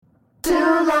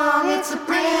too long. It's a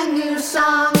brand new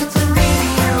song. It's a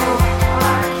radio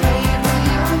arcade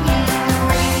reunion.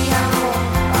 Radio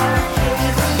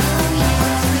arcade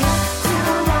reunion. It's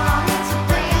too long. It's a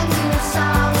brand new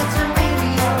song. It's a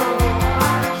radio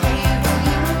arcade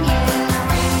reunion.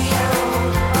 Radio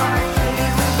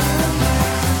arcade reunion.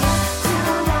 Too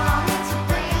long. It's a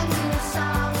brand new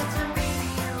song. It's a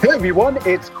radio. Hey everyone,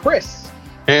 it's Chris,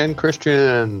 And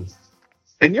Christian.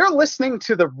 and you're listening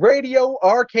to the Radio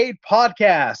Arcade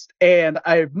Podcast. And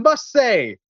I must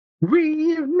say,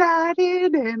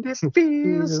 reunited, and it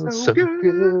feels so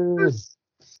good.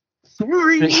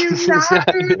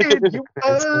 Reunited, and you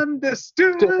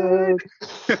understood.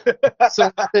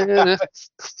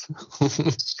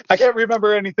 I can't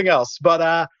remember anything else,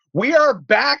 but we are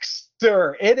back,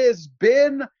 sir. It has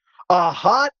been a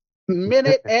hot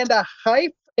minute and a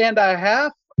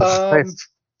half.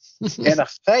 And a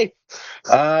faith.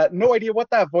 No idea what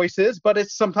that voice is, but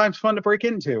it's sometimes fun to break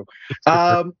into.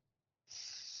 Pardon?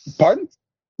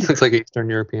 It's like Eastern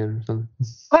European or something.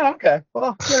 Oh, okay.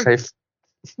 Well, Safe.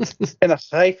 in a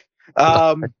faith.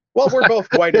 Well, we're both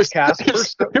white as Casper.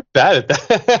 You're bad at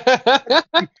that.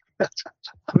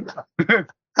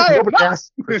 I am not.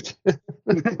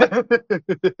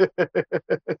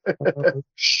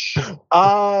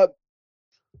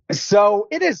 So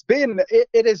it has been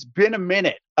a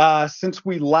minute since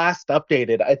we last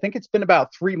updated. I think it's been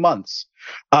about 3 months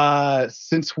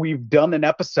since we've done an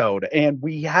episode, and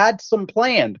we had some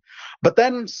planned, but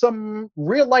then some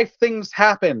real life things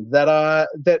happened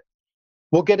that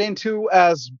we'll get into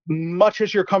as much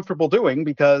as you're comfortable doing,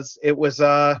 because it was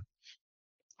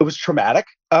traumatic.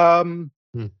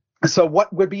 So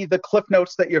what would be the cliff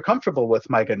notes that you're comfortable with,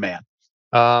 my good man?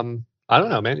 I don't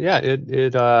know, man.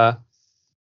 Yeah,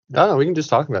 I don't know. We can just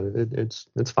talk about it.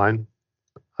 It's fine.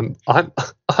 I'm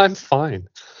fine.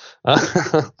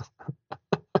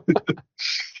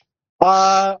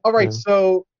 All right. Yeah.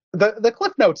 So the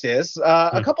cliff notes is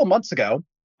a couple months ago,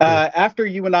 after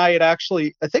you and I had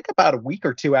actually, I think about a week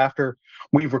or two after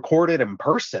we recorded in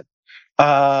person,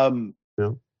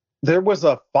 there was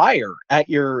a fire at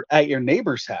your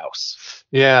neighbor's house.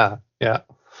 Yeah.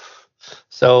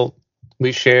 So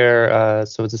we share.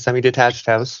 So it's a semi-detached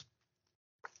house.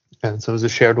 And so it was a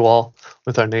shared wall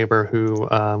with our neighbor who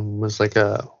was like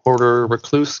a hoarder,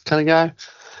 recluse kind of guy.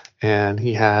 And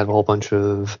he had a whole bunch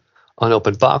of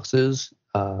unopened boxes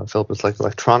filled with like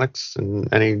electronics and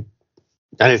anything,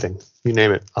 you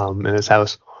name it, in his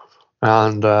house.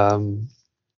 And I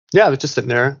was just sitting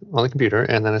there on the computer,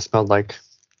 and then I smelled like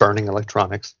burning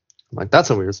electronics. I'm like,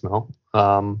 that's a weird smell.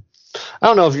 I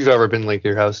don't know if you've ever been like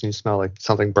your house and you smell like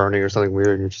something burning or something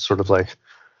weird, and you're just sort of like,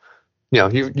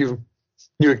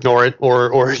 you ignore it,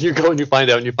 or you go and you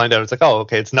find out it's like, oh,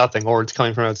 okay, it's nothing, or it's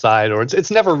coming from outside, or it's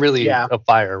never really a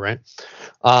fire, right?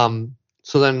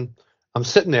 So then I'm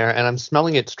sitting there and I'm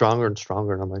smelling it stronger and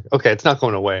stronger, and I'm like, okay, it's not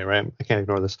going away, right? I can't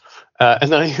ignore this.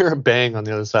 And then I hear a bang on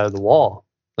the other side of the wall,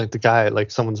 like the guy, like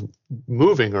someone's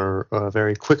moving or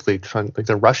very quickly trying, like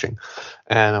they're rushing,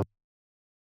 and I'm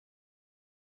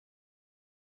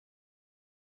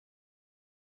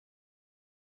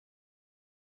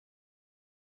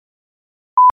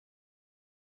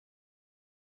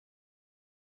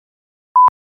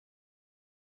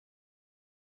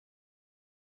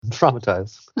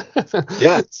traumatized.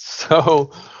 Yeah.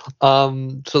 So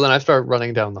then I start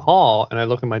running down the hall, and I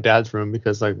look in my dad's room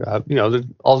because, like,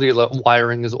 all the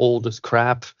wiring is old as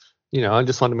crap. I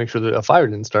just wanted to make sure that a fire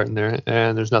didn't start in there,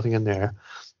 and there's nothing in there.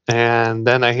 And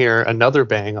then I hear another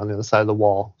bang on the other side of the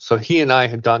wall. So he and I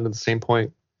had gotten to the same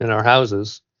point in our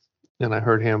houses, and I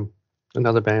heard him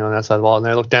another bang on that side of the wall. And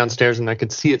I looked downstairs, and I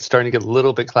could see it starting to get a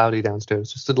little bit cloudy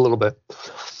downstairs, just a little bit.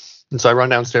 And so I run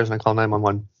downstairs and I call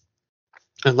 911.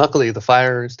 And luckily, the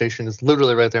fire station is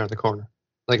literally right there in the corner.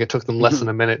 Like, it took them less than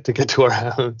a minute to get to our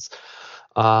house.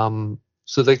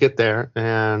 So they get there,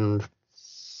 and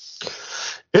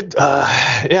it,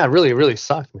 really, really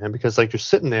sucked, man. Because, like, you're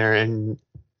sitting there, and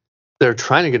they're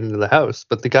trying to get into the house,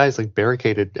 but the guys, like,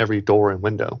 barricaded every door and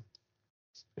window.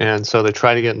 And so they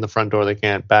try to get in the front door, they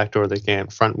can't. Back door, they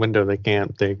can't. Front window, they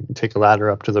can't. They take a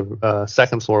ladder up to the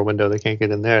second floor window, they can't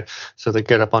get in there. So they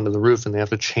get up onto the roof, and they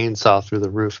have to chainsaw through the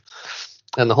roof.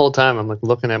 And the whole time I'm like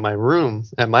looking at my room,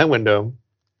 at my window,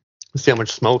 to see how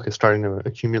much smoke is starting to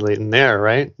accumulate in there,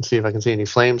 right? And see if I can see any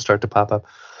flames start to pop up.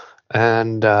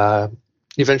 And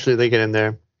eventually they get in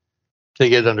there. They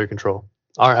get it under control.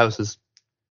 Our house is,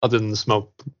 other than the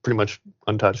smoke, pretty much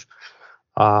untouched.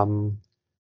 We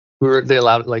were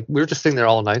just sitting there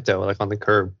all night though, like on the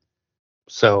curb.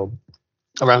 So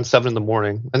around 7 in the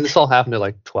morning, and this all happened at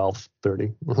like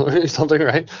 12:30 or something,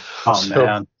 right? Oh,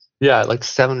 man. Yeah, like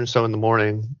 7 or so in the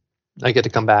morning, I get to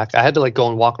come back. I had to like go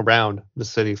and walk around the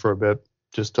city for a bit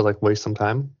just to like waste some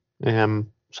time. And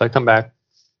so I come back.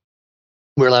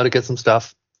 We're allowed to get some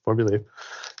stuff before we leave.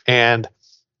 And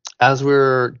as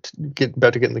we're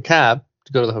about to get in the cab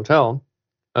to go to the hotel,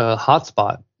 a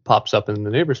hotspot pops up in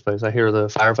the neighbor's place. I hear the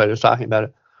firefighters talking about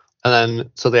it. And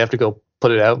then so they have to go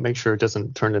put it out, make sure it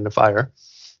doesn't turn into fire.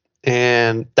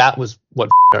 And that was what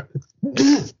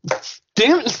damn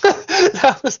it.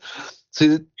 That was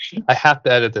see, I have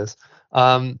to edit this.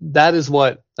 That is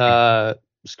what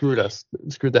screwed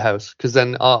the house. Because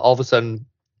then all of a sudden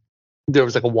there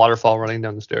was like a waterfall running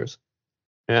down the stairs.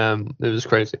 And it was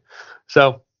crazy.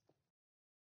 So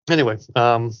anyway,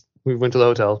 we went to the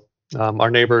hotel.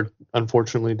 Our neighbor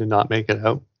unfortunately did not make it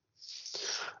out.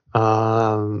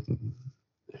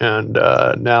 And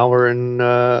now we're in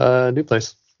a new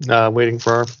place, waiting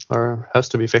for our house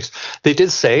to be fixed. They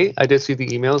did say, I did see the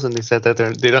emails, and they said that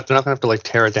they're not gonna have to like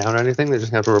tear it down or anything. They're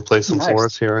just gonna have to replace some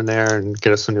floors here and there and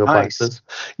get us some new appliances.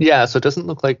 Yeah, so it doesn't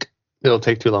look like it'll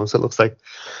take too long. So it looks like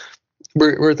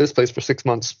we're at this place for 6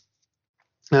 months,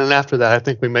 and then after that, I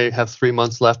think we may have 3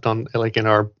 months left on like in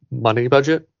our money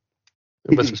budget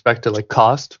with respect to like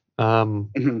cost.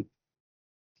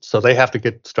 So they have to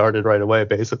get started right away,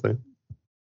 basically.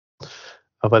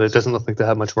 But it doesn't look like they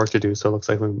have much work to do, so it looks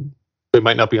like we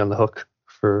might not be on the hook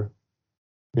for,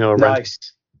 rent. Nice.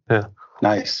 Yeah.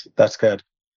 Nice. That's good.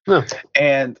 Yeah.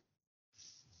 And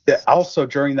also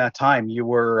during that time, you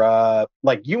were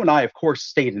like you and I, of course,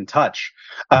 stayed in touch.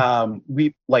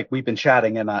 We've been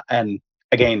chatting, and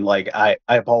again, like I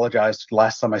apologized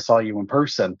last time I saw you in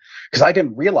person because I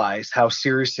didn't realize how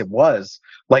serious it was.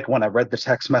 Like when I read the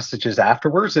text messages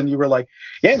afterwards, and you were like,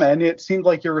 "Yeah, man," it seemed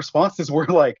like your responses were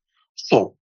like,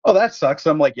 "Oh, that sucks."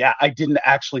 I'm like, "Yeah, I didn't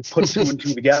actually put two and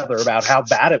two together about how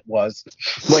bad it was."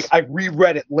 Like I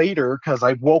reread it later because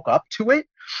I woke up to it,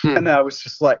 and I was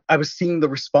just like, I was seeing the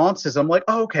responses. I'm like,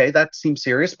 "Oh, okay, that seems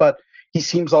serious, but he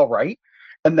seems all right."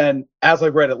 And then as I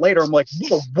read it later, I'm like,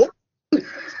 "What?"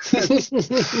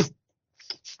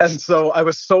 And so I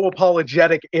was so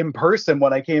apologetic in person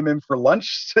when I came in for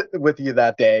lunch with you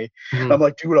that day. I'm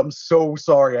like, "Dude, I'm so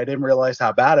sorry. I didn't realize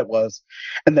how bad it was."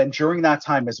 And then during that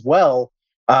time as well,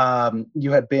 you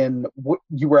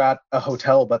were at a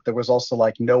hotel, but there was also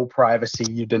like no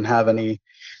privacy. You didn't have any,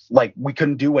 like, we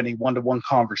couldn't do any one-to-one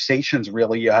conversations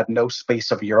really. You had no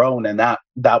space of your own, and that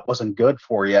wasn't good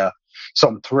for you. So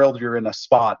I'm thrilled you're in a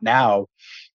spot now.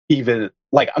 Even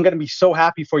like, I'm going to be so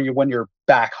happy for you when you're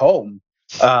back home.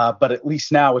 But at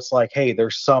least now it's like, hey,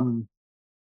 there's some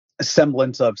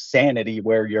semblance of sanity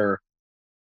where you're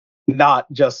not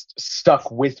just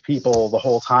stuck with people the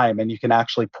whole time, and you can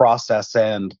actually process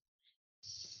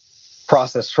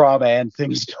trauma and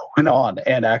things going on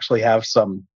and actually have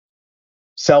some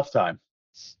self-time.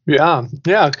 Yeah,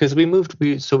 because we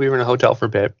were in a hotel for a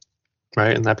bit,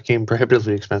 right? And that became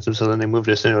prohibitively expensive. So then they moved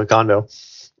us into a condo.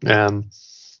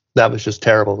 That was just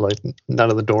terrible. Like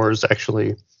none of the doors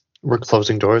actually were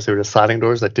closing doors. They were just sliding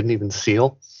doors that didn't even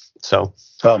seal. So,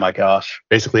 oh my gosh,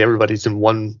 basically everybody's in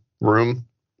one room,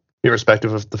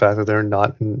 irrespective of the fact that they're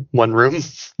not in one room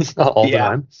all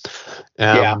the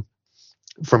time.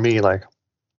 For me, like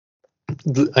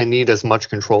I need as much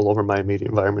control over my immediate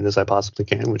environment as I possibly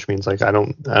can, which means like I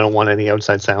don't want any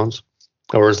outside sounds,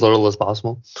 or as little as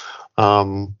possible. I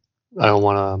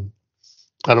want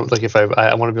to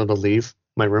be able to leave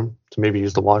my room to maybe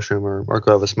use the washroom or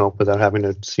go have a smoke without having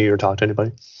to see or talk to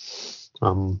anybody.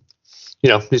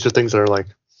 These are things that are like,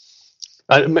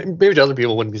 maybe to other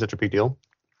people wouldn't be such a big deal,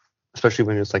 especially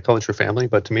when it's like, oh, it's your family.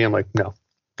 But to me, I'm like, no,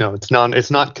 it's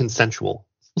not consensual.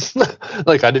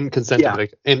 Like I didn't consent to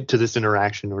into this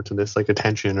interaction or to this like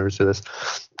attention or to this.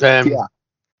 If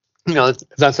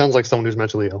that sounds like someone who's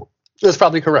mentally ill, that's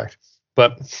probably correct.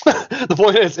 But the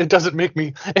point is, it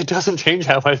doesn't change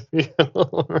how I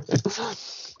feel.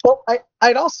 Well,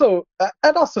 I'd also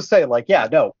say, like, yeah,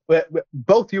 no,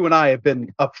 both you and I have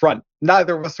been upfront.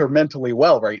 Neither of us are mentally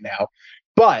well right now,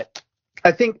 but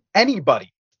I think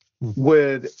anybody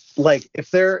would, like,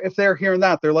 if they're hearing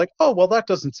that, they're like, oh, well, that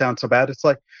doesn't sound so bad. It's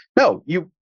like, no,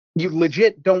 you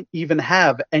legit don't even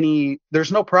have any.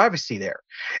 There's no privacy there.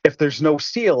 If there's no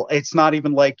seal, it's not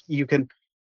even like you can.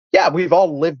 Yeah, we've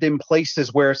all lived in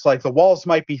places where it's like the walls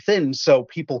might be thin so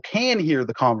people can hear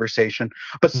the conversation,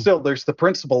 but still there's the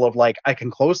principle of like, I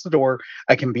can close the door,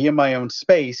 I can be in my own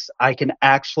space, I can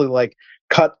actually like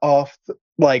cut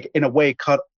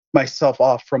myself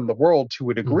off from the world to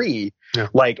a degree.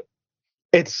 Like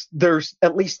there's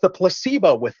at least the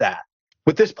placebo with that.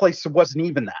 With this place, it wasn't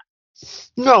even that.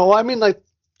 No, I mean, like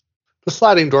the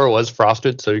sliding door was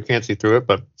frosted so you can't see through it,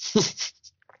 but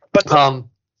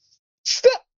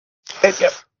still.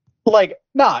 like,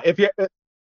 nah, if you're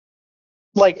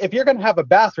gonna have a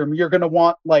bathroom, you're gonna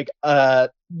want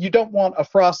you don't want a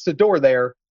frosted door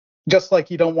there, just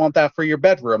like you don't want that for your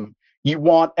bedroom. You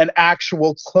want an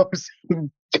actual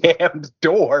closing damned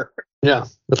door. Yeah,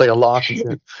 with like a lock and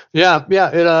shit. Yeah,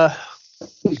 yeah,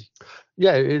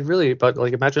 yeah, it really. But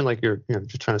like, imagine like you're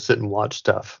just trying to sit and watch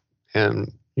stuff,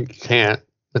 and you can't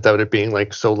without it being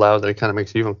like so loud that it kind of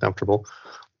makes you uncomfortable.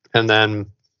 And then,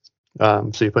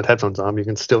 so you put headphones on, you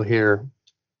can still hear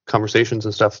conversations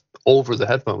and stuff over the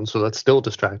headphones, so that's still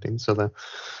distracting. So that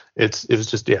it was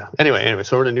just Anyway,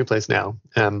 so we're in a new place now.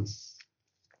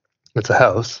 It's a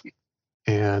house,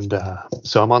 and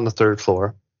so I'm on the 3rd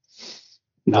floor.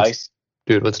 Nice.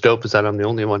 Dude, what's dope is that I'm the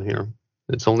only one here.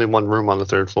 It's only one room on the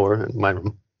 3rd floor, in my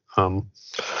room.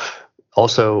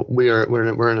 Also,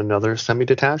 we're in another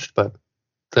semi-detached, but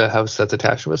the house that's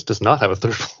attached to us does not have a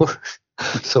 3rd floor,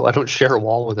 so I don't share a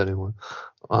wall with anyone.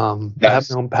 I have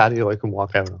my own patio I can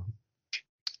walk out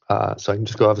on, so I can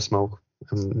just go have a smoke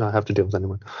and not have to deal with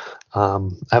anyone. I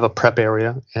have a prep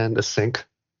area and a sink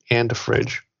and a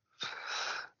fridge,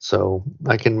 so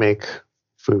I can make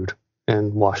food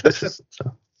and wash dishes.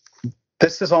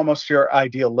 This is almost your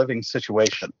ideal living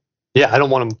situation. Yeah, I don't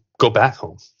want to go back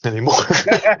home anymore.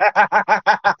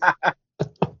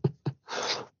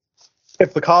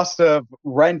 If the cost of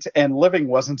rent and living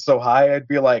wasn't so high, I'd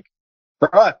be like,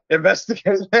 bruh,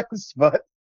 investigate this. But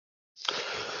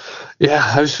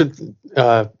yeah, I should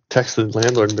text the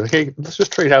landlord and be like, hey, let's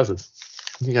just trade houses.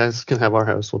 You guys can have our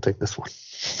house. We'll take this one.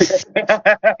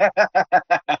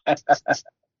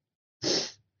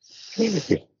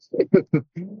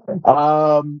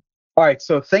 All right,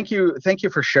 so thank you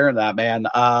for sharing that, man.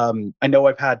 I know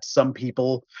I've had some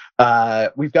people,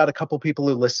 we've got a couple people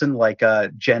who listen, like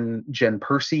Jen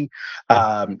Percy.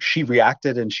 She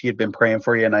reacted and she had been praying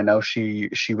for you, and I know she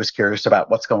was curious about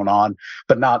what's going on,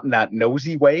 but not in that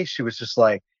nosy way. She was just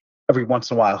like, every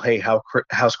once in a while, hey,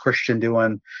 how's Christian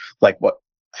doing? Like,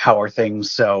 how are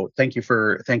things? So thank you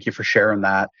for sharing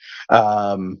that.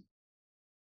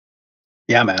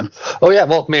 Yeah, man. Oh yeah,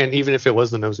 well, man, even if it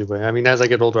was the nosy way, I mean, as I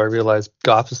get older, I realize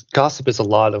gossip is a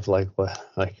lot of a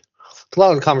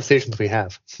lot of the conversations we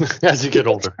have as you get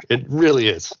older. It really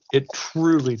is. It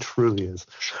truly, truly is.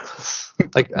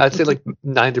 Like, I'd say like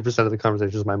 90% of the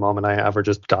conversations my mom and I have are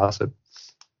just gossip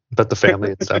about the family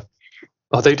and stuff.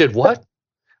 Oh, they did what?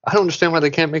 I don't understand why they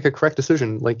can't make a correct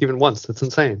decision, like, even once. It's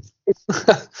insane.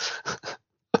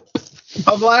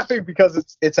 I'm laughing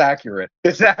because it's accurate.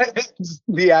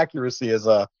 The accuracy is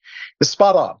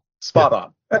spot on.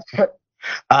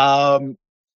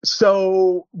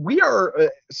 So we are.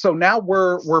 So now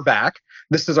we're back.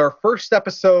 This is our first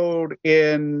episode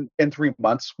in 3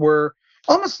 months. We're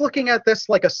almost looking at this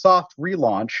like a soft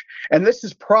relaunch, and this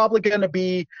is probably going to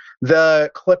be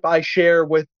the clip I share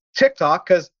with TikTok,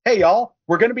 because hey, y'all,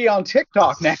 we're going to be on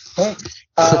TikTok now.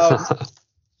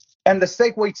 And the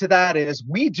segue to that is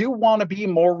we do want to be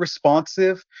more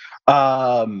responsive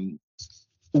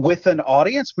with an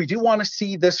audience. We do want to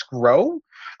see this grow.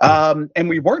 And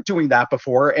we weren't doing that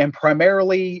before. And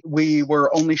primarily, we were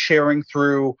only sharing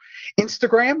through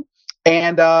Instagram,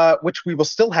 and which we will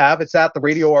still have. It's at the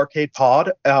Radio Arcade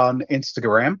Pod on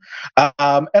Instagram,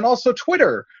 and also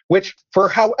Twitter, which for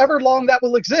however long that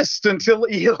will exist until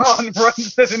Elon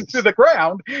runs it into the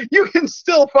ground, you can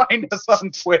still find us on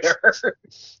Twitter.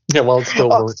 Yeah, well, it still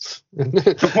works.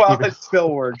 Well, it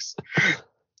still works.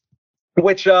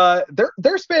 Which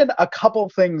there's been a couple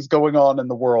things going on in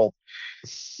the world,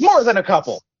 more than a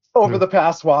couple, over the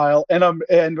past while,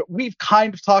 and we've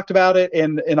kind of talked about it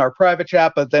in our private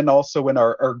chat, but then also in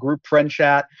our group friend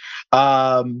chat.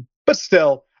 But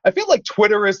still, I feel like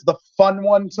Twitter is the fun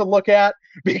one to look at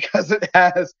because it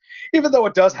has, even though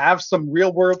it does have some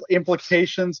real world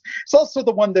implications, it's also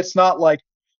the one that's not like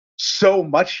so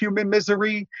much human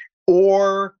misery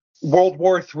or World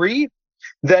War III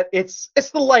that it's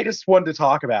the lightest one to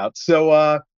talk about.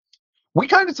 So we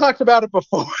kind of talked about it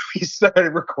before we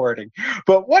started recording,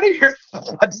 but what are your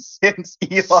thoughts since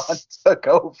Elon took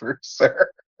over,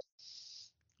 sir?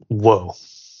 Whoa.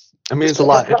 I mean, it's a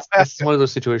lot. It's one of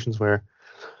those situations where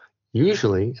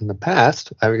usually in the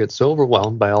past, I would get so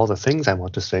overwhelmed by all the things I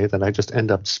want to say that I just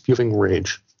end up spewing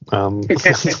rage. I'm going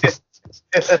to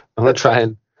try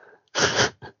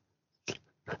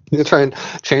and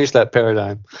change that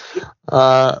paradigm.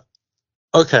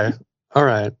 Okay. All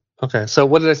right. Okay. So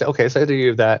what did I say? Okay. So I had to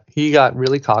give that. He got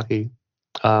really cocky,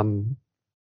 pumping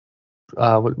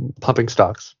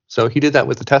stocks. So he did that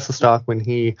with the Tesla stock when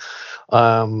he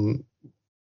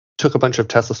took a bunch of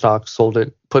Tesla stock, sold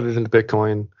it, put it into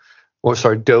Bitcoin, or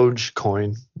sorry,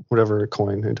 Dogecoin, whatever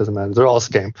coin. It doesn't matter. They're all a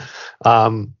scam.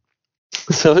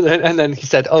 So then he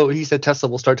said Tesla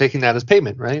will start taking that as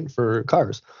payment, right, for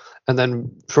cars. And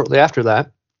then shortly after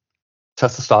that,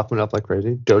 Tesla stock went up like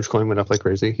crazy. Dogecoin went up like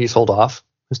crazy. He sold off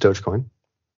his Dogecoin.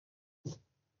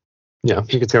 Yeah,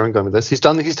 you can see where I'm going with this. He's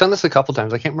done this a couple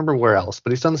times. I can't remember where else,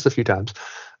 but he's done this a few times.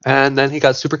 And then he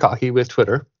got super cocky with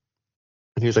Twitter.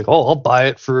 And he was like, "Oh, I'll buy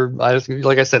it for,"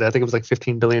 like I said, I think it was like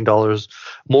 $15 billion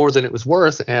more than it was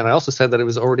worth. And I also said that it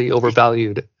was already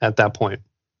overvalued at that point,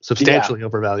 substantially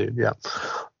overvalued. Yeah.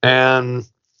 And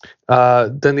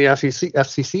then the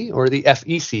FCC or the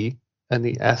FEC and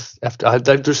the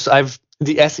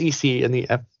the SEC and the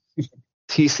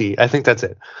FTC. I think that's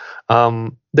it.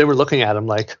 They were looking at him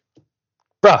like,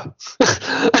 "Bruh,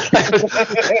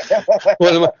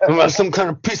 am I some kind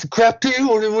of piece of crap to you?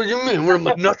 What do you mean? What am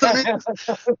I, nothing?"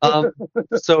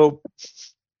 So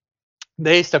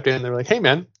they stepped in and they were like, "Hey,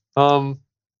 man,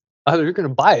 either you're going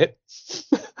to buy it,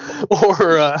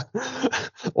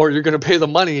 or you're going to pay the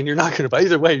money, and you're not going to buy.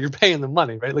 Either way, you're paying the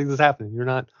money, right? Like this is happening. You're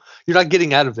not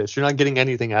getting out of this. You're not getting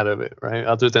anything out of it, right?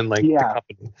 Other than like the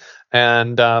company."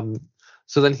 And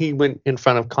so then he went in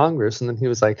front of Congress, and then he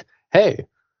was like, "Hey,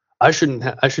 I shouldn't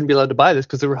be allowed to buy this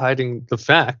because they were hiding the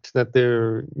fact that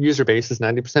their user base is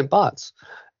 90% bots."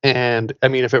 And I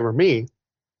mean, if it were me,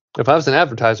 if I was an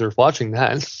advertiser watching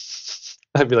that,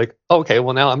 I'd be like, "Okay,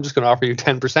 well now I'm just going to offer you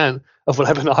 10% of what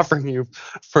I've been offering you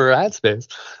for ad space."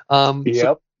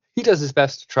 So he does his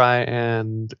best to try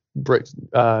and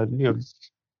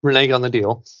renege on the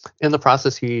deal. In the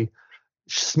process, he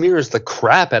smears the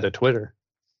crap out of Twitter,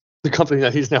 the company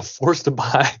that he's now forced to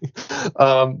buy.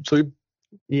 So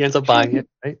he ends up buying it,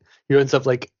 right? He ends up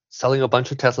like selling a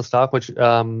bunch of Tesla stock, which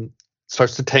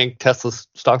starts to tank Tesla's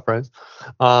stock price.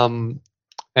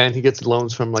 And he gets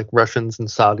loans from like Russians and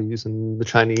Saudis and the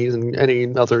Chinese and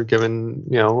any other given,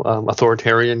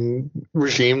 authoritarian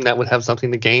regime that would have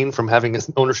something to gain from having an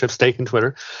ownership stake in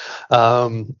Twitter.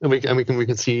 And we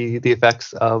can see the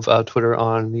effects of Twitter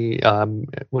on the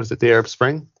the Arab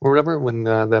Spring or whatever, when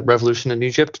that revolution in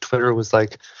Egypt. Twitter was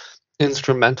like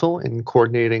instrumental in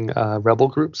coordinating rebel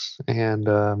groups and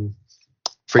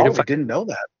freedom. I didn't know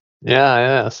that.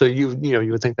 Yeah. So you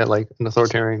would think that like an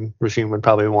authoritarian regime would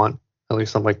probably want at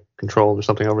least some like control or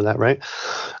something over that, right?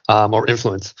 Or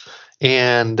influence.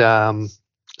 And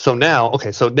so now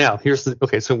so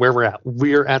where we're at.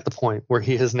 We're at the point where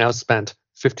he has now spent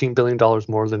 $15 billion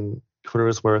more than Twitter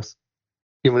is worth,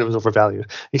 even when it was overvalued.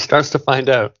 He starts to find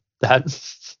out that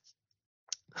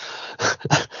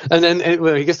and then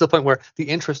he gets to the point where the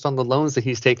interest on the loans that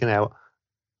he's taken out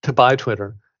to buy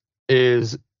Twitter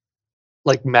is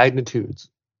like magnitudes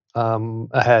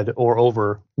ahead or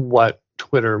over what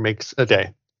Twitter makes a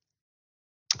day.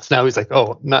 So now he's like,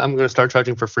 "Oh, now I'm going to start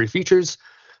charging for free features,"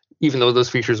 even though those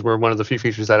features were one of the few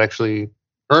features that actually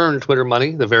earned Twitter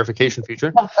money, the verification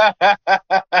feature.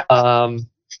 And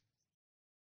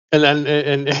then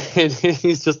and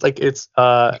he's just like, it's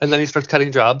and then he starts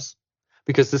cutting jobs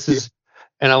because this is,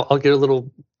 and I'll get a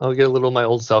little of my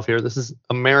old self here. This is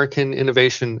American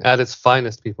innovation at its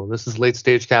finest, people. This is late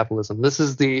stage capitalism. This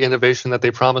is the innovation that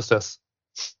they promised us.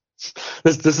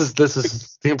 This is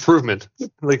the improvement.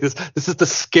 Like this is the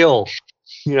skill.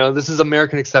 This is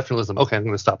American exceptionalism. Okay, I'm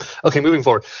going to stop. Okay, moving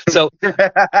forward. So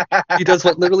he does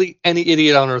what literally any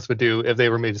idiot on earth would do if they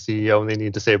were made a CEO and they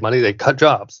need to save money. They cut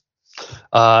jobs.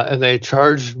 And they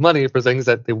charge money for things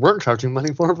that they weren't charging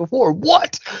money for before.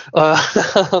 What?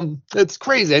 It's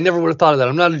crazy. I never would have thought of that.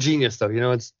 I'm not a genius, though.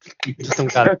 It's just some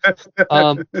kind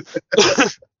of.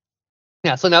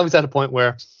 Yeah. So now he's at a point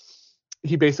where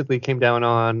he basically came down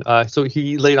on. So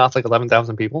he laid off like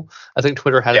 11,000 people. I think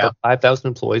Twitter had about 5,000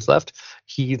 employees left.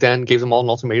 He then gave them all an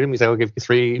ultimatum. He's like, "I'll give you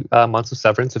 3 months of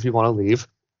severance if you want to leave."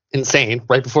 Insane,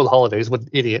 right before the holidays. What an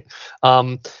idiot.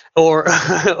 Or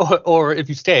if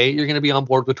you stay, you're going to be on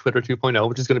board with Twitter 2.0,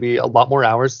 which is going to be a lot more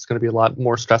hours. It's going to be a lot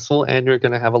more stressful, and you're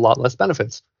going to have a lot less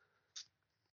benefits.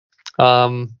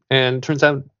 And it turns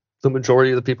out the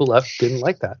majority of the people left didn't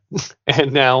like that.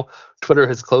 And now Twitter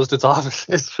has closed its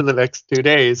offices for the next 2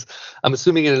 days. I'm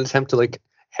assuming in an attempt to like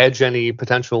hedge any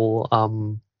potential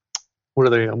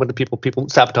what are people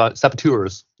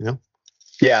saboteurs,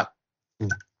 Yeah.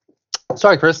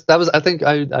 Sorry, Chris. That was, I think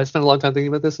I spent a long time thinking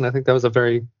about this, and I think that was a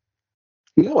very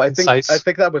I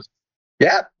think that was,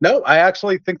 no, I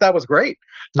actually think that was great.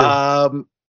 Yeah.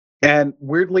 And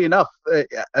weirdly enough,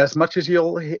 as much as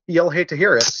you'll hate to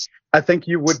hear it, I think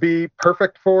you would be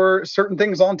perfect for certain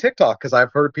things on TikTok, because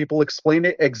I've heard people explain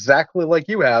it exactly like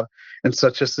you have in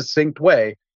such a succinct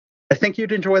way. I think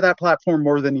you'd enjoy that platform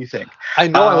more than you think. I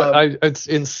know. It's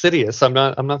insidious. I'm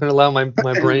not going to allow my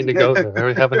brain to go there. I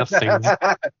already have enough things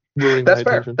ruining my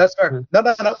attention. That's fair. No,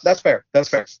 that's fair.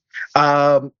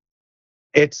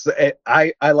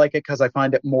 I like it because I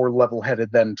find it more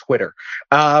level-headed than Twitter.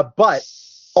 But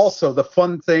also the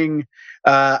the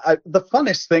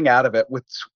funnest thing out of it with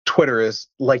Twitter is,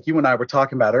 like you and I were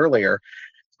talking about earlier,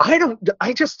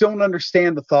 I just don't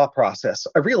understand the thought process.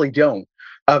 I really don't,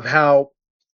 of how,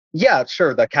 yeah,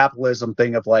 sure, the capitalism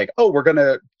thing of like, oh, we're going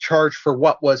to charge for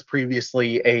what was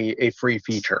previously a free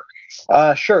feature.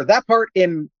 Sure, that part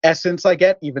in essence I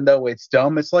get, even though it's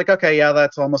dumb. It's like, okay, yeah,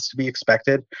 that's almost to be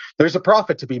expected. There's a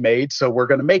profit to be made, so we're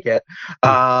going to make it.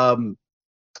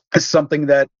 It's something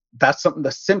that's something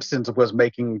The Simpsons was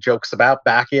making jokes about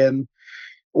back in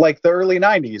like the early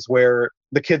 90s, where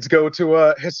the kids go to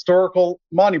a historical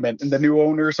monument and the new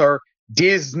owners are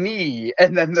Disney,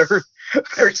 and then their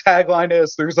tagline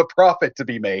is "There's a profit to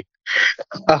be made."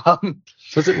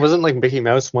 Wasn't like Mickey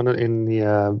Mouse one in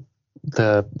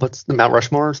the what's the Mount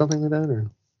Rushmore or something like that,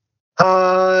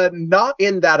 or not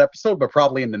in that episode, but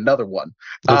probably in another one.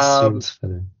 that seems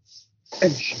fitting.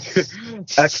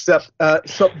 Except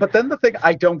but then the thing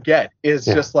I don't get is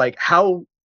just like how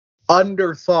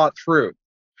underthought through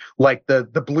like the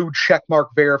blue checkmark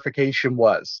verification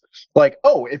was. Like,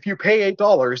 oh, if you pay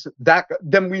 $8,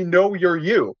 then we know you're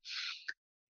you.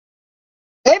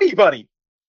 Anybody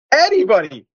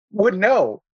would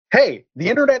know, hey, the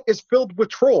internet is filled with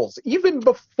trolls. Even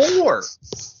before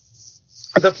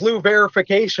the blue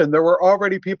verification, there were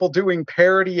already people doing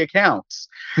parody accounts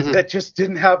that just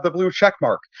didn't have the blue check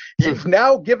mark. You've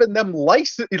now given them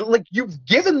license, like you've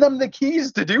given them the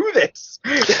keys to do this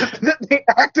that they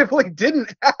actively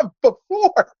didn't have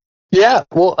before. Yeah,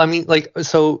 well, I mean, like,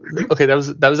 so okay, that was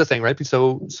the thing, right?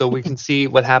 So we can see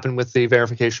what happened with the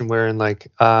verification, wherein like,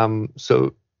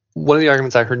 so one of the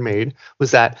arguments I heard made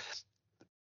was that,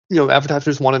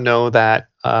 advertisers want to know that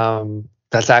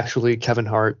that's actually Kevin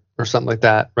Hart or something like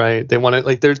that, right? They want to,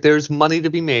 like, there's money to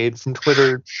be made from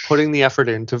Twitter putting the effort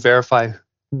in to verify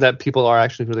that people are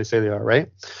actually who they say they are, right?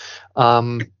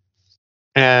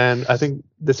 And I think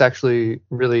this actually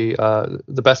really,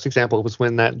 the best example was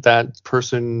when that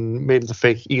person made the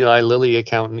fake Eli Lilly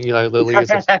account, and Eli Lilly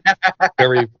is a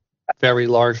very, very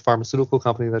large pharmaceutical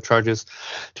company that charges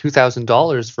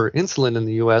 $2,000 for insulin in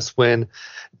the U.S. when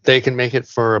they can make it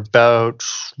for about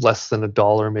less than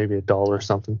 $1, maybe $1 or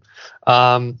something.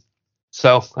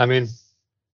 So, I mean,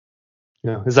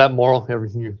 is that moral?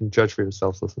 Everything you can judge for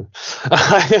yourself, listener.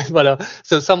 But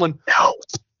so someone,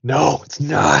 no, it's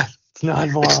not. It's not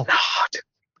moral. It's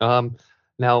not.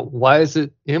 Now, why is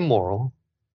it immoral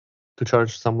to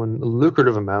charge someone a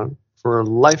lucrative amount for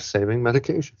life-saving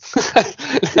medication?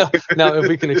 now, if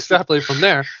we can extrapolate from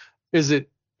there, is it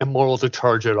immoral to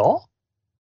charge at all?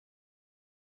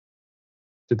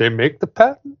 Did they make the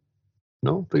patent?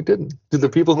 No, they didn't. Did the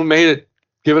people who made it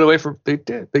give it away for? They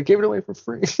did. They gave it away for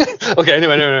free. Okay.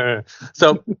 Anyway, no.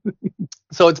 So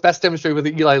it's best demonstrated with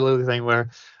the Eli Lilly thing, where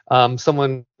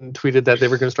someone tweeted that they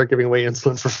were going to start giving away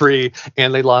insulin for free,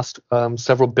 and they lost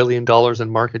several $1 billion in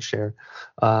market share,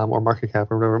 or market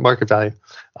cap, or whatever, market value,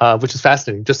 which is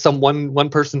fascinating. Just some one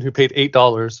person who paid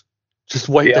 $8 just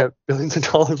wiped out billions of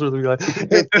dollars worth of Eli.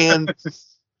 And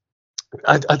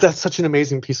that's such an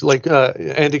amazing piece. Like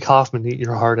Andy Kaufman, eat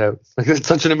your heart out. Like, it's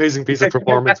such an amazing piece of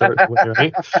performance art,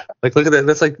 right? Like, look at that.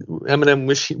 That's like Eminem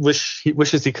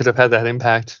wishes he could have had that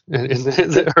impact in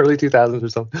the early 2000s or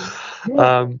something.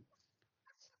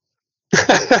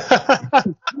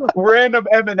 Random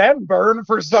Eminem burn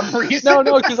for some reason. No,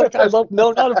 because like I love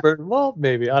not a burn. Well,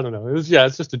 maybe, I don't know. It's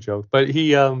just a joke. But he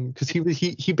because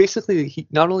he basically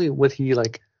not only would he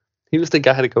like. He was the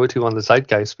guy I had to go to on the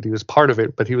Zeitgeist, but he was part of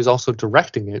it. But he was also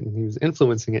directing it, and he was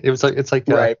influencing it. It's like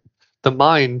right. The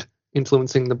mind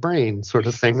influencing the brain, sort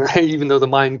of thing, right? Even though the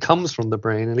mind comes from the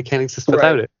brain and it can't exist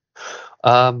without it.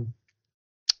 But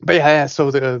yeah.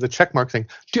 So the checkmark thing,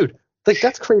 dude, like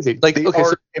that's crazy. Like the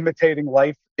art imitating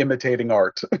life, imitating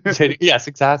art. Yes,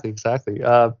 exactly.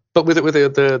 But with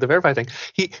the verify thing,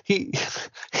 he.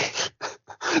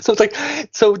 So it's like,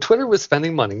 so Twitter was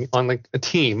spending money on like a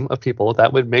team of people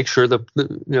that would make sure the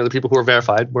people who were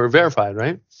verified,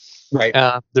 right?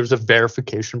 Right. There's a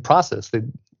verification process.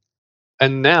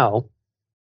 And now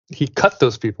he cut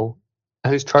those people,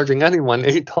 and he's charging anyone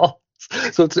 $8.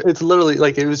 So it's literally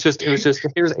like it was just here's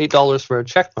 $8 for a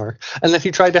check mark, and then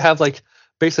he tried to have like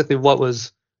basically what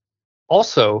was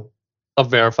also a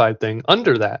verified thing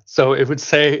under that. So it would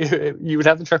say, you would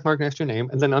have the check mark next to your name,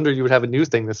 and then under you would have a new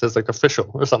thing that says like official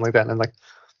or something like that. And I'm like,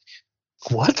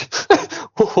 what?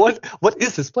 what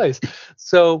is this place?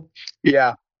 So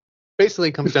yeah, basically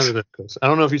it comes down to this. I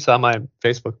don't know if you saw my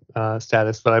Facebook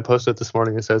status, but I posted this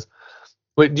morning. It says,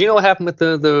 wait, do you know what happened with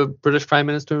the British Prime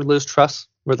Minister, Liz Truss,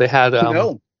 where they had...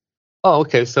 no. Oh,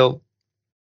 okay. So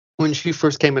when she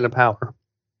first came into power,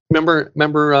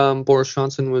 Remember, Boris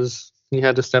Johnson he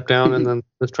had to step down, and then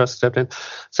the trust stepped in.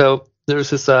 So there's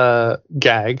this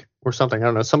gag or something. I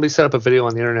don't know. Somebody set up a video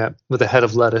on the internet with a head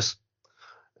of lettuce,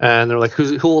 and they're like,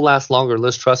 "Who will last longer,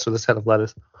 Liz Truss or this head of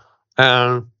lettuce?"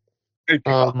 And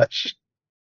Gosh.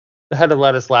 the head of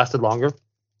lettuce lasted longer.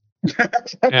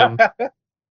 And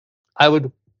I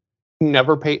would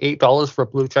never pay $8 for a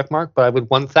blue check mark, but I would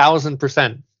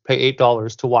 1,000% pay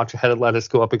 $8 to watch a head of lettuce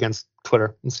go up against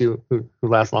Twitter and see who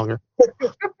lasts longer.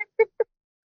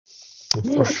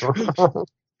 For sure.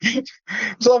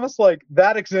 It's almost like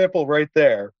that example right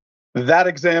there. That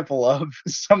example of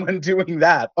someone doing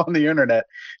that on the internet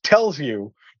tells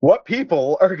you what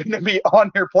people are going to be on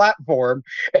your platform,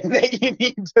 and that you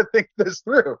need to think this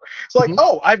through. It's like,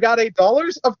 oh, I've got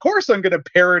 $8. Of course I'm going to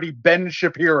parody Ben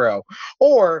Shapiro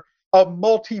or a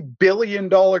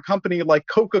multi-billion-dollar company like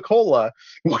Coca-Cola.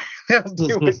 They'll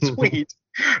do a tweet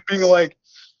being like,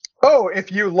 oh, if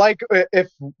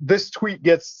this tweet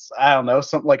gets, I don't know,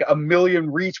 something like 1 million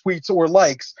retweets or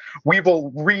likes, we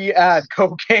will re-add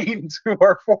cocaine to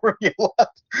our formula.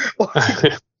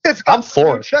 Like, it's got I'm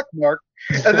for it. check mark.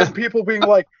 And then people being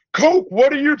like, Coke,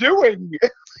 what are you doing?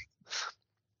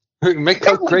 Make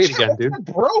Coke great again, dude.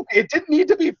 Broke. It didn't need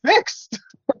to be fixed.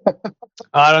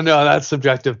 I don't know. That's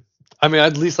subjective. I mean,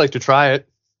 I'd at least like to try it.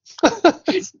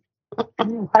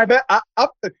 I bet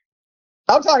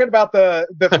I'm talking about the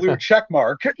blue check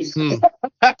mark. Okay,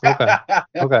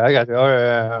 I got you. All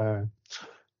right.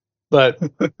 But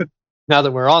now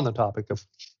that we're on the topic of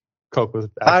Coke with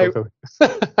actual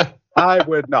Coke, I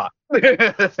would not.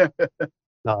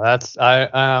 no, that's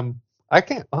I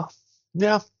can't. Oh,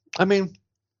 yeah, I mean,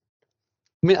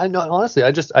 I know, honestly,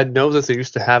 I know that they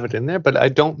used to have it in there, but I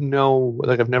don't know.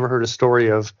 Like, I've never heard a story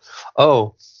of,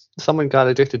 oh, someone got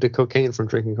addicted to cocaine from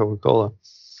drinking Coca-Cola.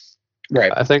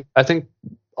 Right. I think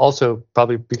also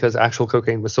probably because actual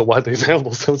cocaine was so widely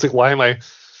available. So it's like, why am I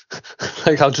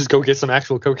like, I'll just go get some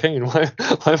actual cocaine. Why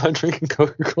am I drinking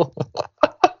Coca-Cola?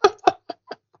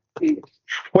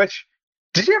 Which,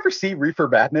 did you ever see Reefer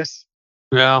Madness?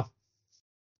 Yeah.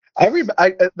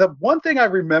 The one thing I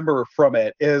remember from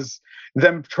it is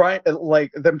them trying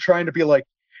to be like,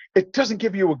 it doesn't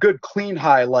give you a good clean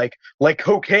high like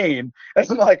cocaine.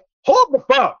 And I'm like, hold the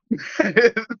phone.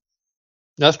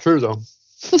 That's true though.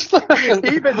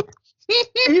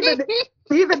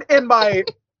 even in my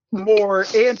more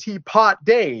anti-pot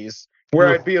days, where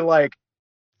I'd be like,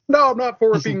 no, I'm not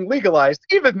for it being legalized.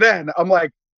 Even then, I'm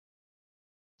like,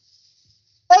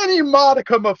 any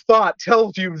modicum of thought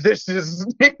tells you this is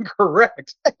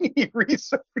incorrect. Any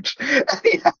research,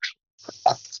 any actual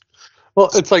facts. Well,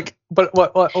 it's like, but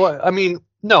what? I mean,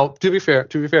 no. To be fair,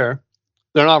 they're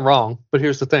not wrong. But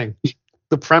here's the thing: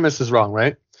 the premise is wrong,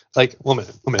 right? Like, one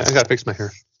minute. I gotta fix my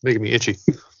hair, making me itchy.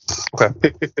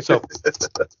 Okay, so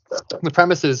the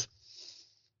premise is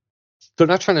they're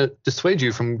not trying to dissuade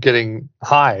you from getting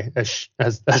high as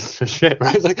shit,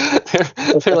 right? Like,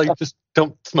 they're like, just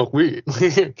don't smoke weed.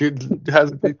 Dude,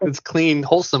 it's clean,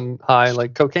 wholesome high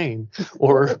like cocaine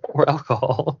or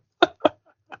alcohol.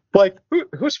 Like,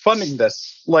 who's funding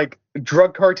this? Like,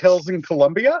 drug cartels in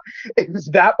Colombia? Is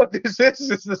that what this is?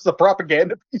 Is this a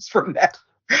propaganda piece from that?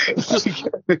 I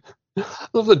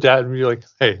love the dad and be like,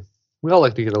 hey, we all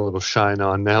like to get a little shine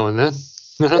on now and then.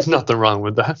 There's nothing wrong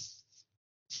with that.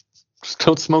 Just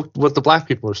don't smoke what the black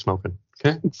people are smoking,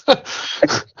 okay?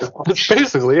 That's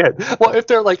basically it. Well, if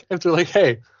they're like,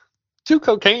 hey, do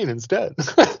cocaine instead.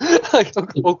 Like,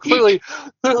 well, clearly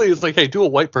it's like, hey, do a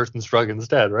white person's drug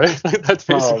instead, right? Like, that's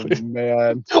basically. Oh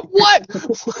man. What?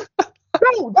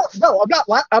 No,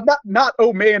 I'm not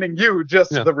oh-manning you,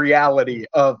 just the reality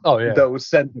of those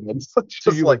sentiments. So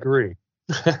Just you like, agree.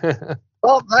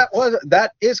 well,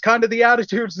 that is kind of the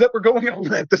attitudes that were going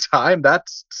on at the time.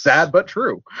 That's sad but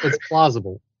true. It's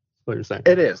plausible, is what you're saying.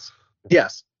 It is.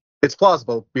 Yes, it's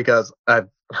plausible because I've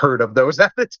heard of those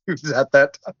attitudes at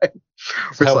that time.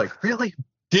 It's like, really?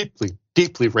 Deeply,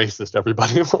 deeply racist,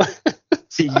 everybody.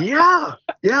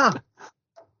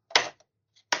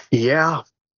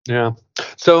 Yeah.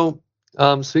 So,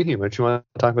 speaking of which, you want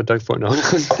to talk about Doug Ford? No.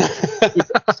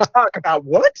 Talk about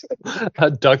what?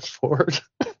 Doug Ford.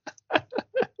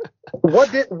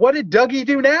 What did Dougie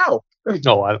do now?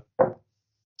 No,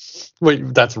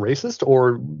 wait, that's racist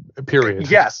or period?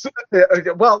 Yes.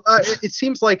 Well, it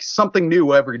seems like something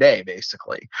new every day,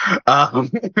 basically.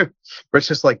 It's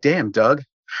just like, damn, Doug.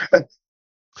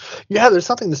 Yeah, there's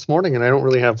something this morning, and I don't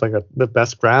really have like the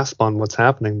best grasp on what's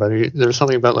happening, but there's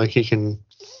something about like he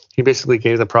basically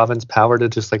gave the province power to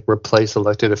just like replace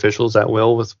elected officials at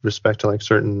will with respect to like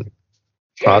certain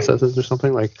processes or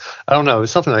something. Like, I don't know,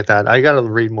 it's something like that. I got to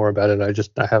read more about it.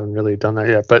 I haven't really done that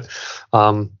yet, but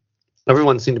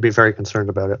everyone seemed to be very concerned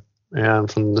about it, and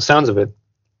from the sounds of it,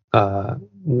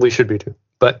 we should be too.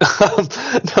 But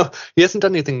no, he hasn't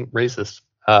done anything racist,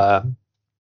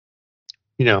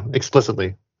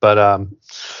 explicitly. But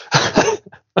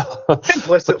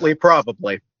Implicitly,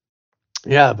 probably.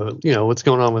 yeah, but what's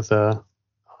going on with our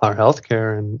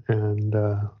healthcare and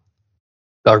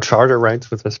our charter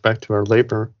rights with respect to our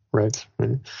labor rights?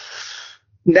 Right?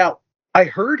 Now, I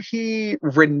heard he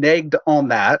reneged on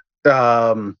that.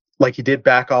 Like he did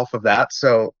back off of that.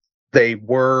 So they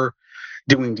were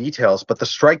doing details, but the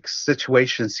strike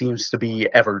situation seems to be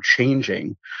ever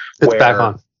changing. It's back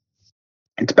on.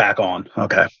 It's back on.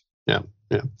 Okay. Yeah.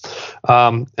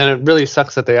 And it really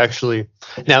sucks that they actually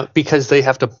now, because they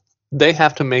have to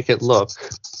make it look,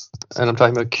 and I'm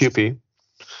talking about CUPE,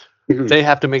 Mhm. they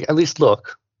have to make at least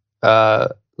look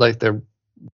like they're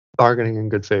bargaining in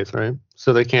good faith, right?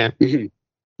 So they can't, Mhm.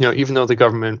 even though the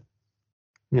government,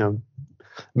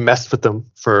 messed with them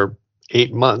for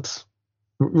 8 months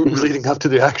leading up to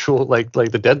the actual like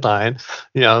the deadline,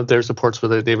 there's reports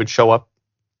where they would show up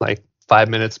like 5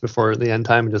 minutes before the end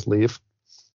time and just leave,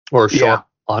 or show Yeah. up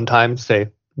on time, say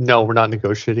no, we're not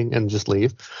negotiating, and just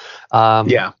leave.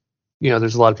 Yeah.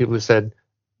 There's a lot of people who said,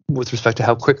 with respect to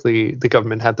how quickly the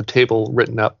government had the bill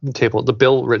written up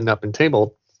and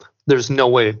tabled, there's no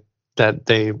way that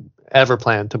they ever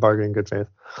planned to bargain in good faith.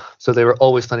 So they were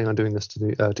always planning on doing this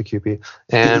to CUPE.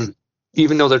 And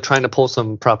even though they're trying to pull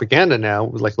some propaganda now,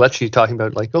 like Lecce talking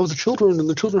about like, oh, the children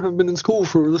haven't been in school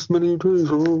for this many days.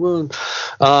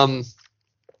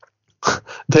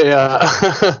 They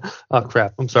oh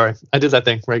crap, I'm sorry. I did that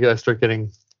thing where I start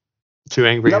getting too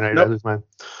angry and I lose my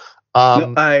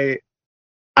No, I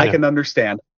yeah. can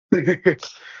understand.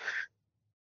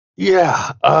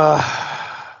 Yeah.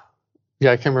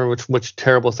 Yeah, I can't remember which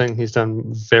terrible thing he's done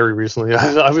very recently.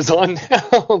 I was on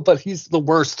now, but he's the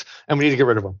worst, and we need to get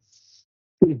rid of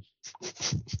him.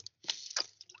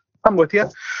 I'm with you.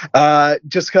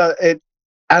 Just because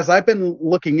as I've been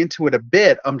looking into it a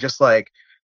bit, I'm just like,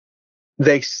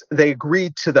 they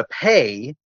agreed to the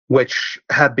pay, which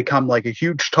had become like a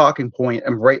huge talking point,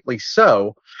 and rightly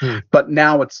so. But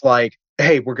now it's like,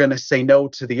 hey, we're going to say no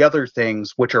to the other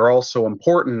things, which are also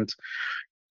important.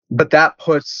 But that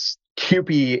puts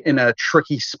CUPE in a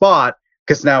tricky spot,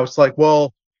 because now it's like,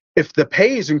 well, if the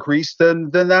pay is increased,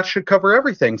 then that should cover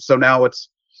everything. So now it's,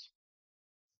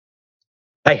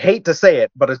 I hate to say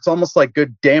it, but it's almost like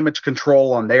good damage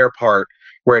control on their part,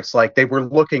 where it's like they were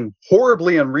looking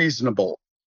horribly unreasonable,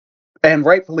 and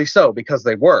rightfully so, because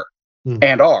they were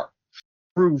and are.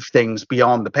 Prove things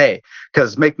beyond the pay,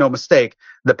 because make no mistake,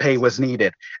 the pay was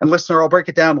needed. And listener, I'll break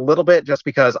it down a little bit just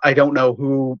because I don't know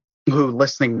who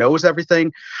listening knows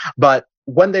everything, but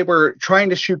when they were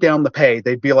trying to shoot down the pay,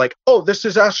 they'd be like, oh, this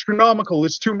is astronomical,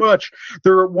 it's too much,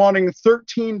 they're wanting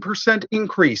 13%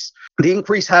 increase. The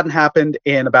increase hadn't happened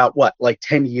in about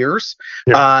 10 years.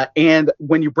 Yeah. And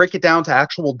when you break it down to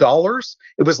actual dollars,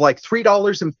 it was like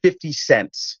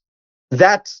 $3.50.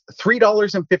 That's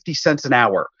 $3.50 an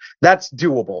hour. That's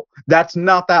doable. That's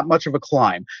not that much of a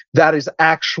climb. That is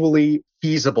actually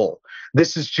feasible.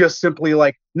 This is just simply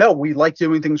like, no, we like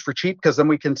doing things for cheap, because then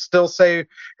we can still say,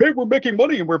 hey, we're making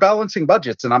money and we're balancing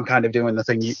budgets. And I'm kind of doing the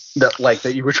thing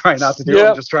that you were trying not to do. Yeah.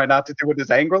 I'm just trying not to do it as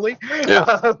angrily.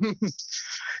 Yeah.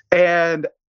 And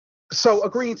so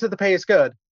agreeing to the pay is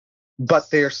good, but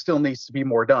there still needs to be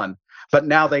more done. But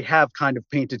now they have kind of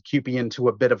painted CUPE into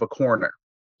a bit of a corner.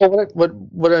 Well,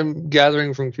 what I'm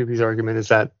gathering from CUPE's argument is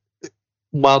that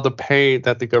while the pay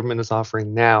that the government is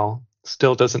offering now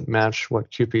still doesn't match what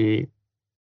CUPE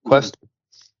requested,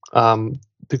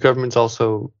 the government's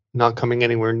also not coming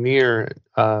anywhere near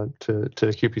to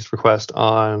CUPE's request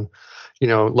on,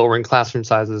 lowering classroom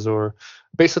sizes, or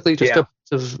basically just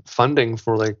of funding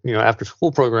for after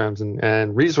school programs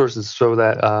and resources, so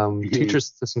that teacher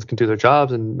assistants can do their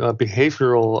jobs, and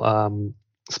behavioral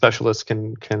specialists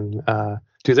can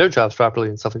do their jobs properly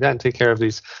and stuff like that, and take care of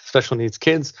these special needs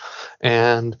kids.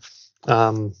 And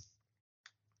so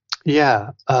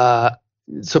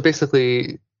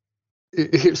basically,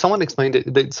 someone explained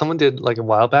it. Someone did like a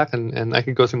while back, and I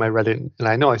could go through my Reddit, and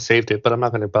I know I saved it, but I'm not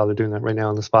going to bother doing that right now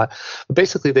on the spot. But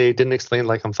basically, they didn't explain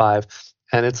like I'm 5,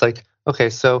 and it's like,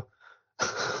 okay, so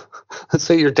let's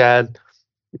say your dad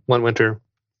one winter,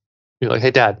 you're like, hey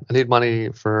Dad, I need money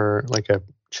for like a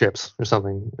chips or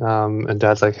something, and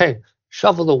Dad's like, hey,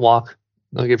 shovel the walk,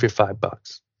 I'll give you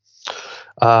 $5.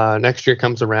 Next year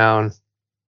comes around,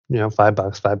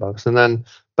 $5, and then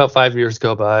about 5 years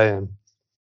go by, and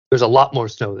there's a lot more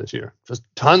snow this year, just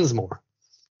tons more,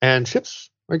 and chips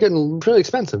are getting really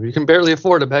expensive. You can barely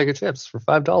afford a bag of chips for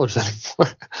 $5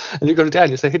 anymore. And you go to Dad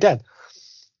and you say, hey Dad,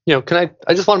 I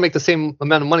just want to make the same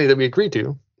amount of money that we agreed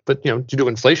to, but due to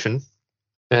inflation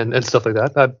and stuff like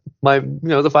that, the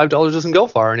 $5 doesn't go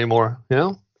far anymore.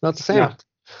 Not the same. Yeah.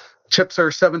 Chips are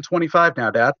 $7.25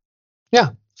 now, Dad. Yeah.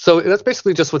 So that's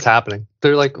basically just what's happening.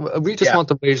 They're like, we just want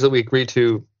the wage that we agreed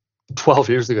to 12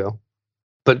 years ago,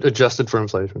 but adjusted for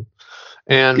inflation.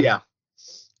 And Yeah.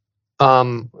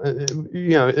 but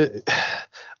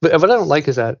what I don't like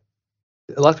is that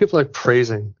a lot of people are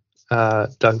praising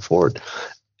Doug Ford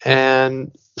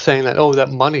and saying that, that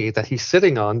money that he's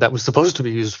sitting on that was supposed to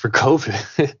be used for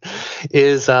COVID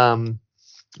is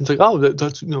it's like,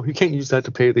 that's he can't use that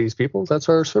to pay these people. That's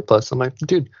our surplus. I'm like,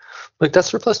 dude, like that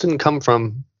surplus didn't come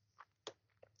from,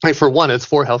 like, for one, it's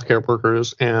for healthcare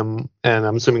workers and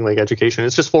I'm assuming like education.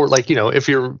 It's just for if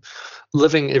you're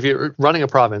running a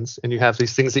province and you have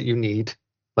these things that you need,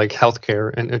 like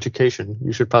healthcare and education,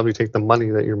 you should probably take the money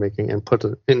that you're making and put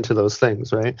it into those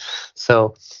things, right?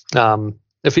 So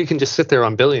if you can just sit there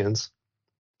on billions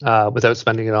without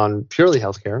spending it on purely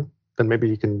healthcare, then maybe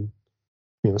you can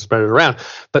spread it around.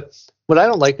 But what I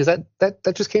don't like is that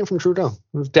just came from Trudeau.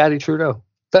 It was Daddy Trudeau.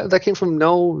 That came from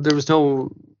there was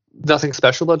nothing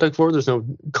special about Doug Ford. There's no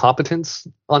competence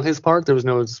on his part. There was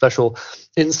no special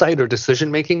insight or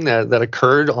decision making that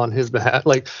occurred on his behalf,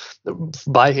 like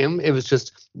by him. It was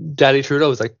just Daddy Trudeau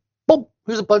was like, boom,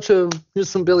 here's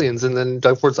some billions, and then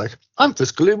Doug Ford's like, I'm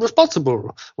fiscally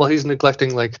responsible, while he's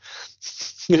neglecting the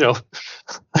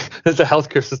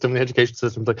healthcare system, the education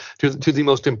system, like to the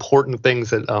most important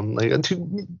things that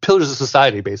two pillars of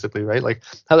society, basically, right? Like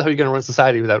how the hell are you going to run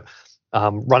society without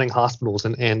running hospitals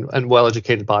and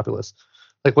well-educated populace?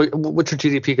 Like what's your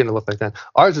GDP going to look like then?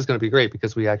 Ours is going to be great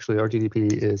because our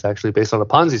GDP is actually based on a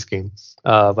Ponzi scheme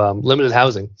of limited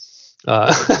housing.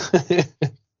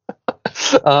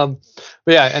 But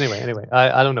yeah, anyway,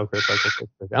 I don't know, Chris.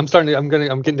 I'm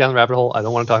getting down the rabbit hole. I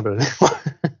don't want to talk about it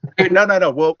anymore.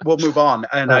 No. We'll move on.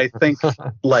 And I think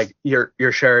like you're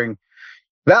sharing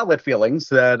valid feelings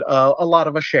that a lot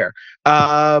of us share.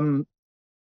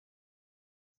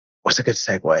 What's a good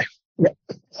segue?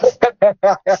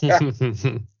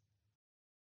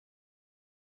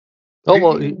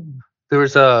 There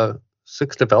was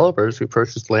 6 developers who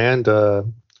purchased land,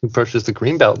 who purchased the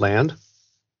Greenbelt land.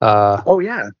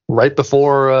 Yeah. Right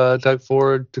before Doug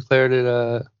Ford declared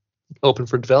it open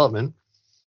for development.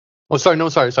 Oh, sorry.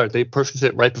 They purchased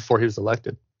it right before he was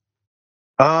elected.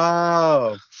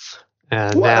 Oh.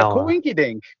 And what now, a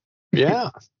coinky-dink. Yeah,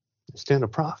 stand a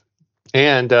profit.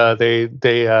 And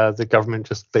the government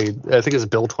I think it's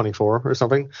Bill 24 or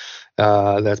something,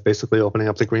 that's basically opening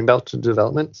up the Greenbelt to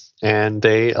development, and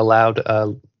they allowed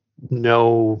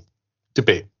no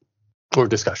debate or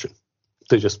discussion.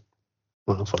 They just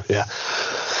went for it.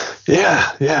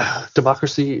 Yeah.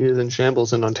 Democracy is in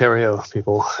shambles in Ontario,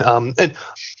 people. And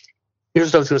here's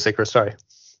what I was going to say, Chris. Sorry,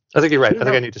 I think you're right. I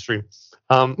think I need to stream.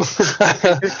 We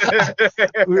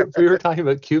were talking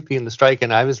about CUPE and the strike,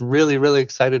 and I was really, really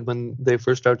excited when they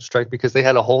first started to strike because they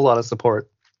had a whole lot of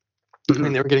support. Mm-hmm.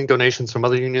 And they were getting donations from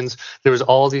other unions. There was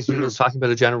all these unions talking about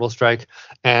a general strike,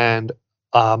 and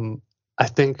I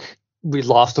think we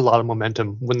lost a lot of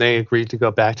momentum when they agreed to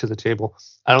go back to the table.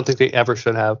 I don't think they ever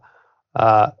should have.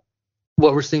 What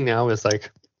we're seeing now is we're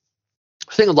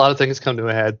seeing a lot of things come to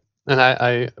a head,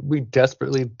 and we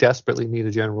desperately, desperately need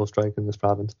a general strike in this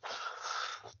province.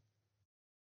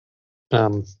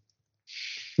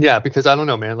 Because I don't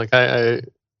know, man. Like I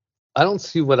don't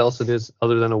see what else it is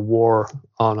other than a war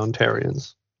on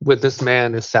Ontarians. With this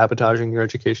man is sabotaging your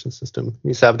education system.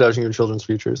 He's sabotaging your children's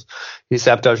futures. He's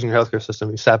sabotaging your healthcare system.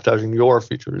 He's sabotaging your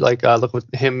future. Like look what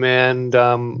him and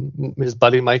his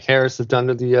buddy Mike Harris have done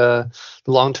to the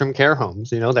long-term care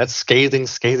homes. That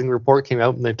scathing report came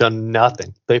out, and they've done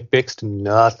nothing. They fixed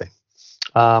nothing.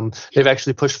 They've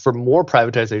actually pushed for more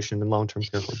privatization in long-term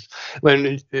care homes.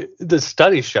 When the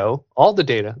studies show, all the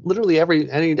data, literally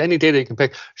any data you can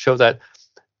pick, show that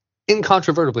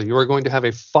incontrovertibly you are going to have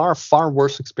a far, far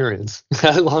worse experience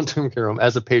at a long-term care home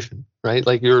as a patient, right?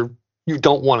 Like you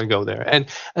don't want to go there, and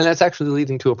that's actually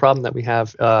leading to a problem that we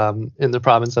have in the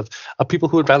province of people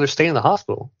who would rather stay in the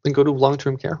hospital than go to a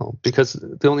long-term care home because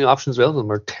the only options available to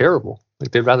them are terrible.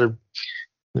 Like they'd rather,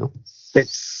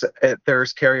 There's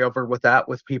carryover with that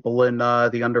with people in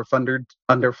the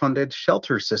underfunded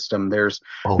shelter system. There's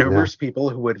numerous people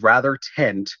who would rather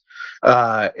tent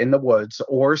in the woods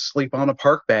or sleep on a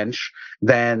park bench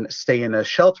than stay in a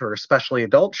shelter, especially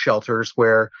adult shelters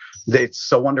where it's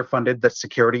so underfunded that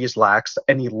security is lax.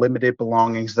 Any limited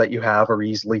belongings that you have are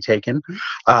easily taken.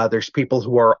 There's people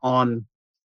who are on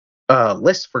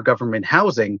list for government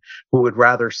housing who would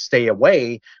rather stay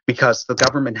away because the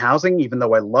government housing, even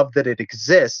though I love that it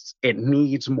exists, it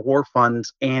needs more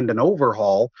funds and an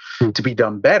overhaul to be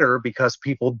done better because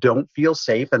people don't feel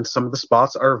safe and some of the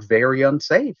spots are very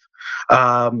unsafe.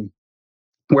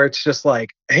 Where it's just like,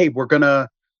 hey,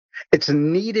 it's a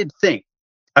needed thing.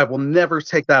 I will never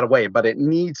take that away, but it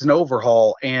needs an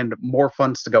overhaul and more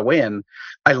funds to go in.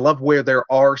 I love where there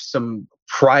are some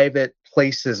private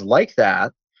places like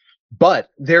that, but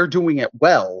they're doing it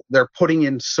well. They're putting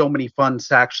in so many funds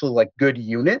to actually like good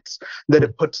units that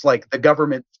it puts like the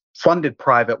government funded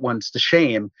private ones to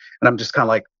shame. And I'm just kind of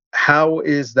like, how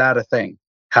is that a thing?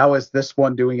 How is this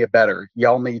one doing it better?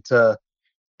 Y'all need to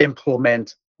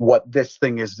implement what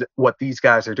these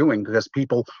guys are doing because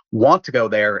people want to go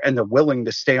there and they're willing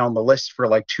to stay on the list for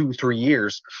like 2-3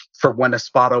 years for when a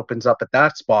spot opens up at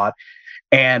that spot.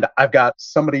 And I've got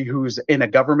somebody who's in a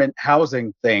government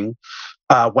housing thing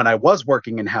when I was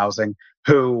working in housing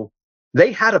who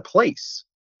they had a place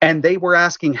and they were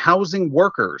asking housing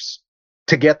workers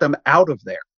to get them out of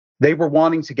there. They were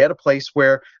wanting to get a place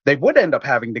where they would end up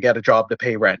having to get a job to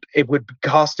pay rent. It would be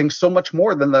costing so much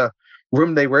more than the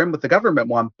room they were in with the government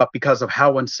one, but because of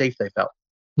how unsafe they felt.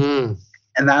 And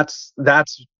that's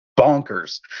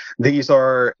bonkers. These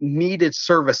are needed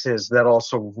services that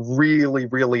also really,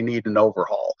 really need an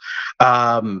overhaul.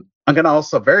 I'm going to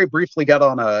also very briefly get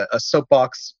on a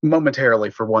soapbox momentarily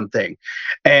for one thing,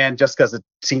 and just because it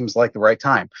seems like the right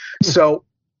time. So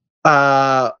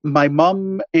my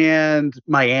mom and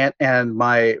my aunt and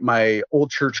my old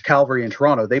church Calvary in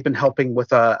Toronto, they've been helping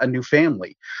with a new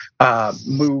family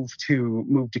move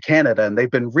to Canada, and they've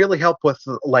been really helpful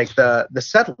with like the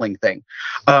settling thing.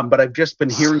 But I've just been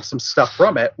hearing some stuff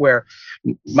from it where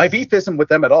my beef isn't with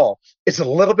them at all. It's a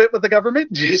little bit with the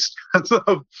government, just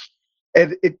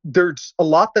and there's a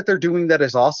lot that they're doing that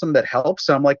is awesome that helps.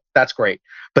 So I'm like, that's great.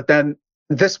 But then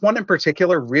this one in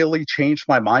particular really changed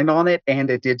my mind on it, and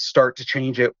it did start to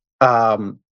change it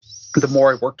the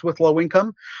more I worked with low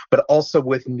income, but also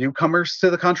with newcomers to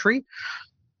the country.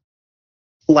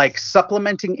 Like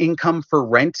supplementing income for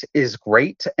rent is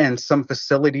great, and some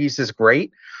facilities is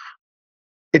great.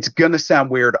 It's gonna sound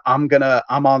weird. I'm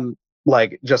on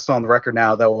like just on the record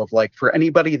now though of like for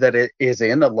anybody that is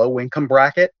in a low income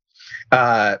bracket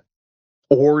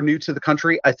or new to the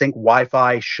country, I think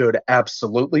Wi-Fi should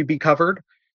absolutely be covered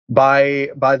by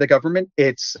the government.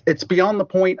 It's beyond the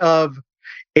point of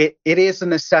it is a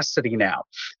necessity now.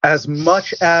 As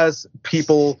much as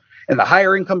people in the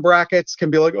higher income brackets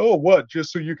can be like, oh, what,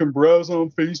 just so you can browse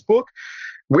on Facebook?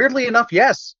 Weirdly enough,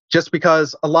 yes, just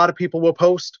because a lot of people will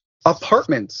post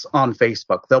apartments on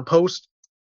Facebook. They'll post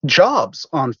jobs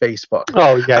on Facebook.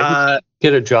 Oh, yeah.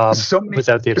 Get a job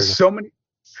without the internet.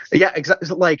 Yeah, exactly.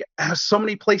 Like so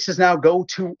many places now go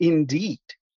to Indeed.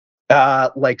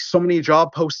 Like so many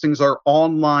job postings are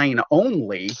online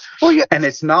only. Oh, yeah. And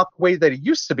it's not the way that it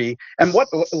used to be. And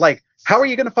how are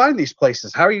you going to find these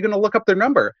places? How are you going to look up their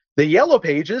number? The yellow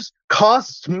pages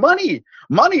cost money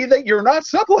that you're not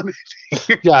supplementing.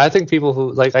 Yeah, I think people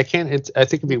who I think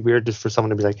it'd be weird just for someone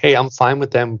to be like, hey, I'm fine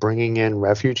with them bringing in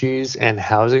refugees and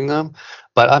housing them,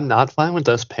 but I'm not fine with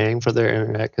us paying for their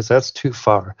internet because that's too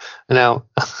far. Now,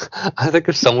 I think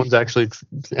if someone's actually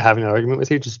having an argument with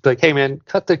you, just be like, hey, man,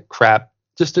 cut the crap.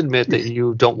 Just admit that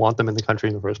you don't want them in the country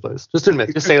in the first place. Just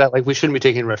say that, like, we shouldn't be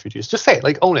taking refugees. Just say it,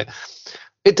 like, own it.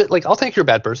 I'll think you're a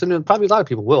bad person, and probably a lot of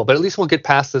people will, but at least we'll get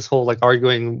past this whole, like,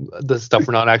 arguing the stuff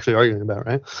we're not actually arguing about,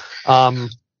 right?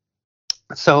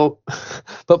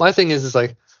 But my thing is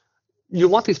like, you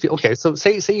want these people, okay, so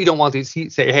say you don't want these,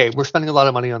 say, hey, we're spending a lot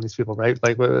of money on these people, right?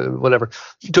 Like, whatever.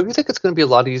 Don't you think it's going to be a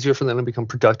lot easier for them to become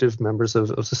productive members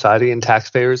of society and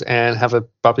taxpayers and have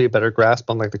probably a better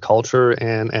grasp on, like, the culture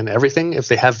and everything if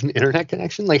they have an internet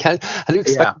connection? Like, how do you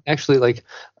expect them to actually,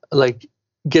 like,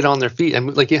 get on their feet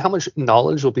and like how much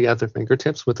knowledge will be at their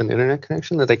fingertips with an internet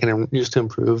connection that they can use to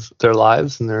improve their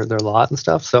lives and their lot and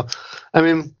stuff? So, I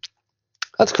mean,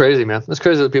 that's crazy, man. That's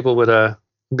crazy that people would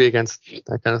be against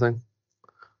that kind of thing.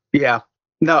 Yeah.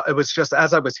 No, it was just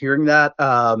as I was hearing that,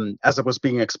 as it was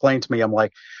being explained to me, I'm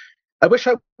like, I wish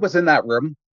I was in that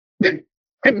room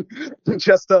and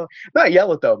just not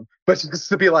yell at them, but just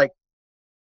to be like,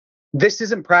 this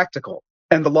isn't practical.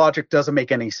 And the logic doesn't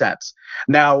make any sense.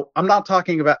 Now, I'm not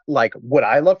talking about, like, would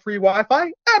I love free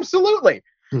Wi-Fi? Absolutely.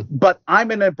 But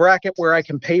I'm in a bracket where I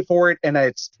can pay for it, and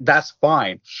that's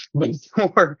fine. But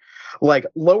for, like,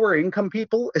 lower income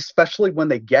people, especially when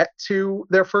they get to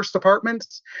their first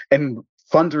apartments and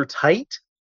funds are tight,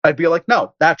 I'd be like,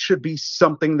 no, that should be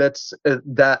something that's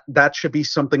that should be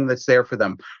something that's there for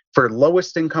them, for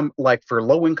lowest income, like for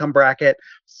low income bracket,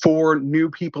 for new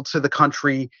people to the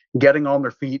country getting on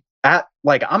their feet. At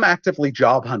like, I'm actively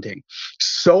job hunting.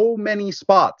 So many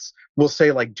spots will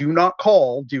say like, do not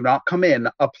call, do not come in,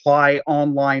 apply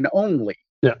online only.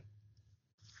 Yeah.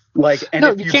 Like, and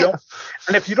No, if you you can't. don't,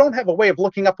 and if you don't have a way of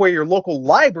looking up where your local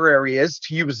library is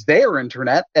to use their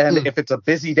internet, and Mm. if it's a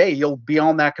busy day, you'll be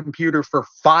on that computer for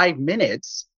 5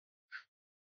 minutes.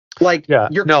 Like, Yeah,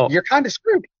 no. you're kind of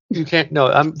screwed. You can't.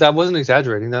 No, that wasn't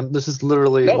exaggerating. This is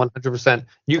literally No. 100%.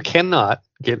 You cannot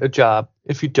get a job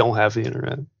if you don't have the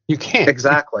internet. You can't.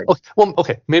 Exactly.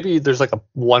 Okay, maybe there's like a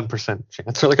 1%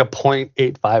 chance or like a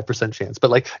 0.85% chance, but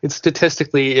like it's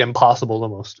statistically impossible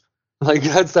almost. Like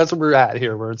that's what we're at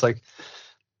here, where it's like,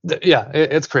 yeah,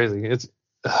 it's crazy. It's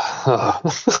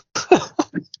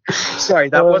Sorry,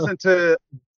 that wasn't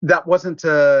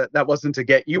to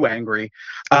get you angry.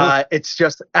 It's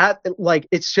just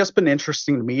it's just been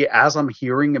interesting to me as I'm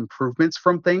hearing improvements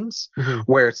from things Mhm.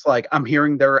 where it's like I'm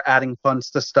hearing they're adding funds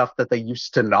to stuff that they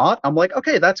used to not. I'm like,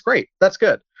 okay, that's great. That's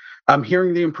good. I'm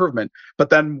hearing the improvement.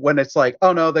 But then when it's like,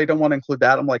 oh no, they don't want to include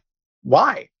that, I'm like,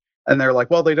 why? And they're like,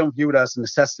 well, they don't view it as a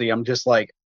necessity. I'm just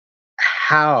like,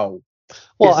 how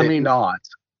Well, is I it mean, not?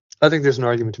 I think there's an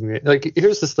argument to be made. Like,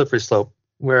 here's the slippery slope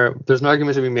where there's an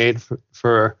argument to be made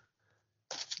for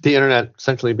the internet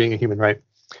essentially being a human right.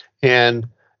 And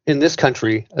in this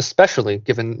country, especially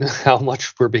given how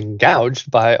much we're being gouged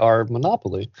by our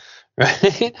monopoly,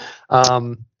 right?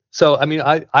 So, I mean,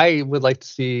 I would like to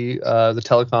see the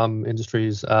telecom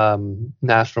industries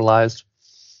nationalized,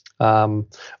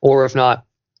 or if not,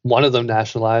 one of them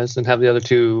nationalized and have the other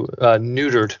two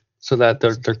neutered, so that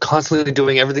they're constantly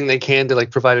doing everything they can to like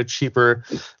provide a cheaper,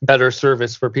 better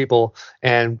service for people,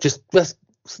 and just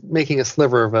making a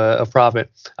sliver of a profit.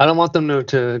 I don't want them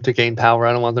to gain power.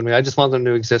 I don't want them to. I just want them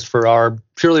to exist for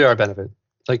purely our benefit.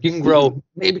 Like you can grow,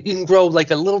 maybe you can grow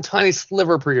like a little tiny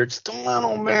sliver per year, just a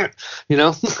little bit, you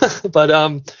know.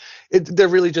 But they're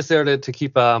really just there to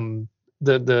keep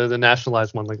the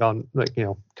nationalized one like on like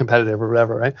competitive or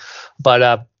whatever, right?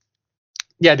 But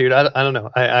yeah, dude, I don't know.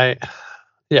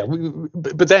 Yeah,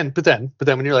 but then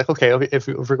when you're like, okay, if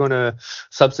we're going to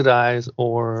subsidize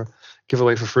or give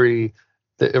away for free,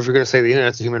 if we're going to say the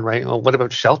internet's a human right, well, what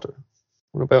about shelter?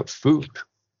 What about food?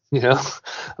 You know,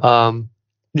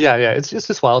 yeah, it's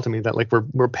just wild to me that like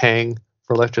we're paying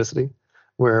for electricity,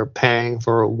 we're paying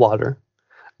for water,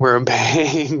 we're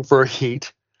paying for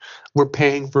heat, we're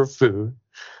paying for food.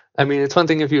 I mean, it's one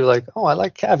thing if you're like, oh, I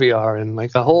like caviar and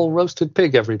like a whole roasted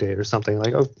pig every day or something.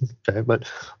 Like, okay,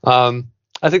 but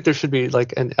I think there should be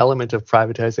like an element of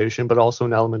privatization, but also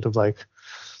an element of like,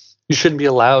 you shouldn't be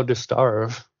allowed to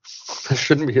starve. That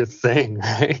shouldn't be a thing,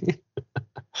 right?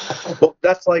 Well,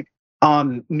 that's like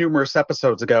on numerous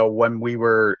episodes ago when we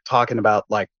were talking about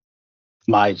like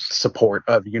my support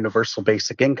of universal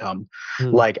basic income,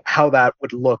 like how that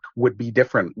would be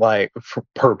different like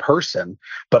per person.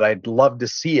 But I'd love to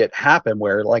see it happen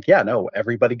where like, yeah, no,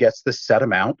 everybody gets this set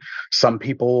amount. Some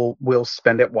people will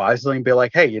spend it wisely and be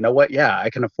like, hey, you know what? Yeah,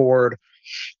 I can afford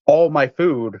all my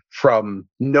food from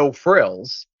No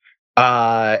Frills,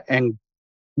 and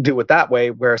do it that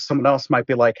way, where someone else might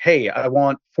be like, hey, I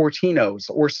want Fortinos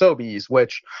or Sobeys,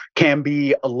 which can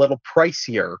be a little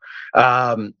pricier,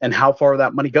 and how far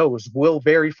that money goes will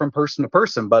vary from person to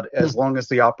person, but as long as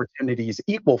the opportunity is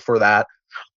equal for that,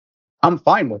 I'm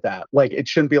fine with that. Like, it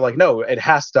shouldn't be like, no, it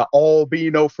has to all be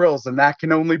No Frills and that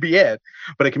can only be it.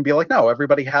 But it can be like, no,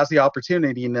 everybody has the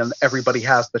opportunity and then everybody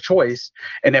has the choice.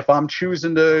 And if I'm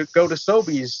choosing to go to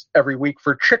Sobeys every week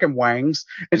for chicken wangs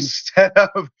instead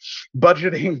of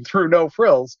budgeting through No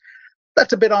Frills,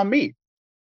 that's a bit on me.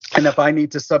 And if I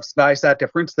need to subsidize that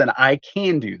difference, then I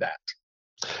can do that.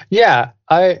 Yeah,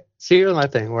 I see. Here's my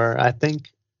thing where I think,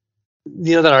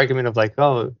 that argument of like,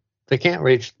 oh, they can't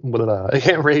raise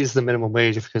the minimum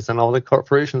wage because then all the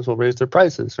corporations will raise their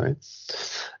prices, right?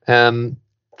 I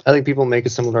think people make a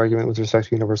similar argument with respect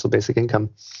to universal basic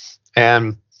income,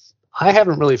 and I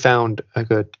haven't really found a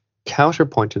good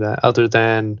counterpoint to that other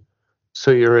than,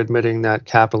 so you're admitting that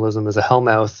capitalism is a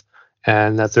hellmouth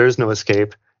and that there is no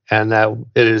escape and that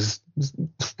it is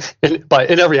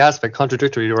in every aspect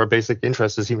contradictory to our basic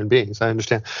interests as human beings. I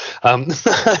understand.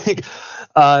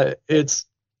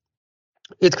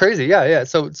 It's crazy. Yeah.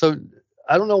 So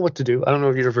I don't know what to do. I don't know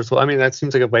if universal. I mean, that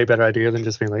seems like a way better idea than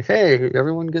just being like, hey,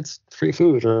 everyone gets free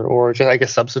food, or just, I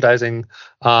guess, subsidizing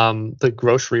the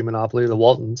grocery monopoly, the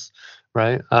Waltons,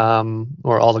 right?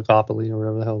 Or oligopoly, or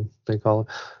whatever the hell they call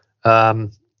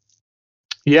it.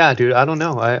 Yeah, dude, I don't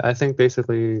know. I think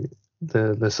basically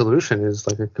the solution is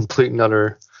like a complete and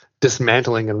utter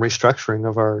dismantling and restructuring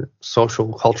of our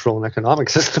social, cultural, and economic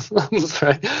systems,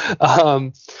 right?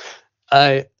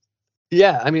 I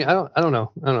Yeah, I mean, I don't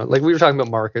know. Like we were talking about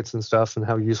markets and stuff, and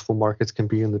how useful markets can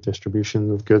be in the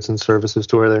distribution of goods and services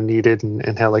to where they're needed,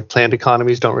 and how like planned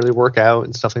economies don't really work out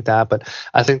and stuff like that. But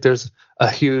I think there's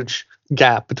a huge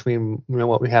gap between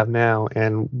what we have now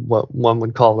and what one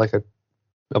would call like a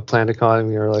planned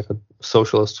economy, or like a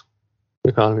socialist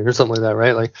economy or something like that,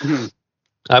 right? Like Mhm.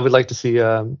 I would like to see.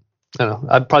 I don't know.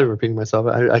 I'm probably repeating myself.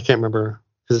 I can't remember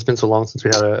because it's been so long since we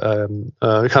had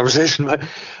a conversation.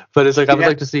 But it's like I would Yeah.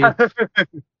 like to see.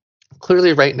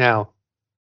 Clearly, right now,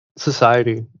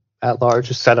 society at large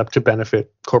is set up to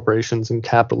benefit corporations and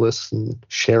capitalists and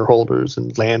shareholders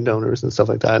and landowners and stuff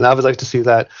like that. And I would like to see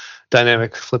that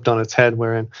dynamic flipped on its head,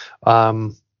 wherein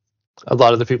a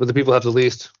lot of the people who have the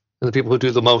least and the people who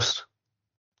do the most,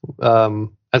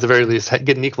 at the very least,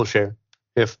 get an equal share,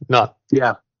 if not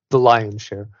Yeah. the lion's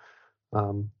share.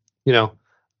 You know,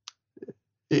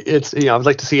 it's I would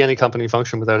like to see any company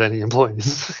function without any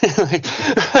employees. Like,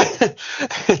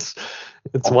 it's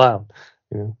wild.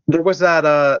 There was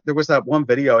that one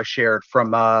video I shared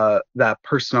from that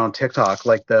person on TikTok,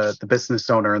 like the business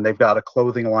owner, and they've got a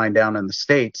clothing line down in the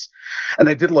States. And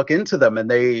I did look into them,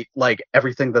 and they, like,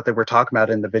 everything that they were talking about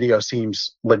in the video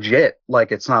seems legit.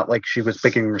 Like, it's not like she was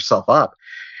picking herself up.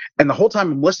 And the whole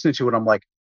time I'm listening to it, I'm like,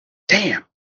 damn,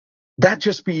 that'd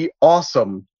just be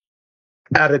awesome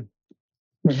at a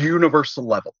universal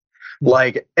level.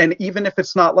 Like, and even if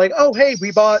it's not like, oh, hey,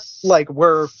 we bought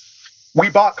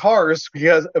cars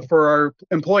because for our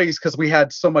employees because we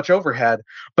had so much overhead,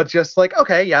 but just like,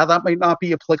 okay, yeah, that might not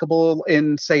be applicable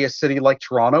in, say, a city like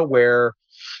Toronto, where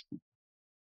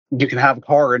you can have a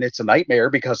car and it's a nightmare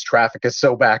because traffic is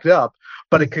so backed up.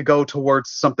 But it could go towards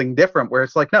something different where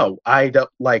it's like, no,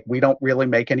 we don't really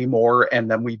make any more, and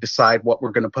then we decide what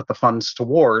we're going to put the funds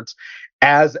towards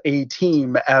as a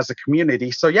team, as a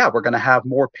community. So yeah, we're going to have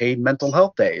more paid mental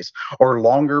health days or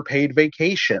longer paid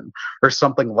vacation or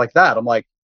something like that. I'm like,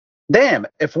 damn,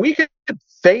 if we could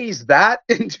phase that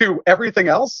into everything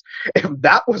else, if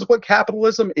that was what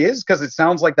capitalism is, because it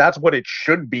sounds like that's what it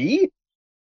should be,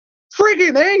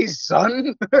 freaking A,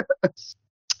 son.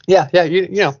 Yeah,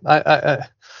 it's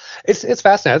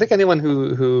fascinating. I think anyone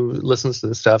who listens to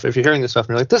this stuff, if you're hearing this stuff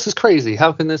and you're like, this is crazy,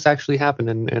 how can this actually happen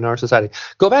in our society?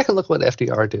 Go back and look what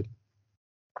FDR did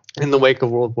in the wake of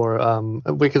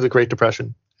wake of the Great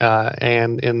Depression,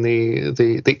 and in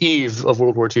the eve of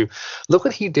World War II. Look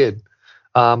what he did.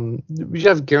 You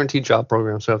have guaranteed job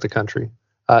programs throughout the country.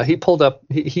 He pulled up.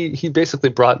 He basically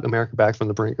brought America back from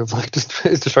the brink of like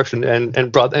destruction,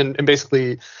 and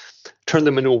basically turned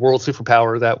them into a world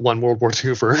superpower that won World War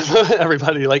II for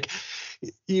everybody. Like,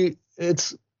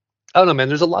 it's, I don't know, man.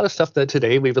 There's a lot of stuff that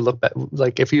today we would look at.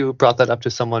 Like, if you brought that up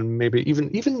to someone, maybe even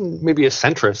maybe a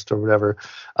centrist or whatever,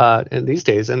 in these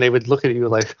days, and they would look at you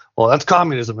like, well, that's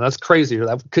communism. That's crazy. Or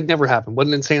that could never happen. What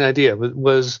an insane idea. It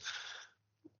was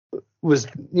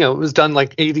done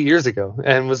like 80 years ago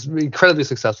and was incredibly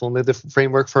successful and made the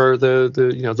framework for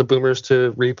the boomers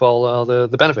to reap all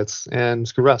the benefits and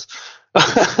screw us. But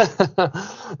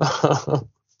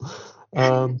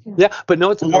no,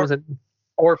 it's more than,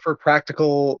 or for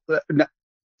practical. Let me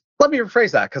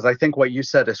rephrase that, because I think what you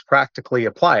said is practically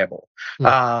applicable.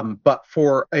 But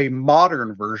for a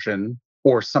modern version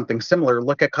or something similar,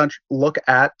 look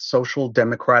at social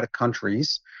democratic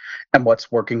countries and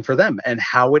what's working for them, and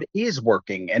how it is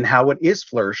working, and how it is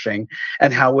flourishing,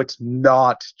 and how it's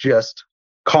not just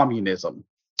communism.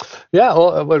 Yeah,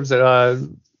 well, what was it?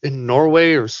 In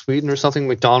Norway or Sweden or something,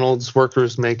 McDonald's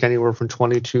workers make anywhere from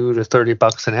 $22 to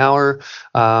 $30 an hour.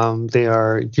 They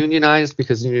are unionized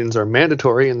because unions are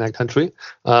mandatory in that country.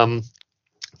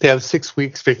 They have 6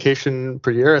 weeks vacation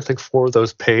per year. I think 4 of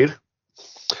those paid.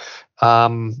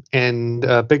 And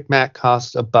Big Mac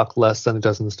costs $1 less than it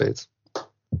does in the States.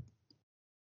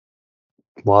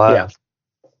 Wow.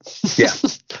 Yeah.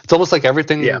 It's almost like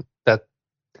everything Yeah. that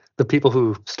the people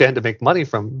who stand to make money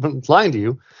from lying to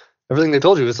you, everything they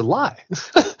told you is a lie.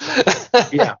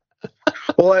 Yeah.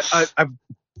 Well, I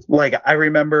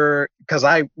remember, because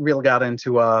I really got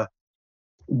into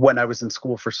when I was in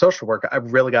school for social work, I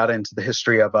really got into the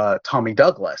history of Tommy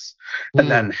Douglas, and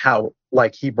then how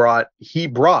he brought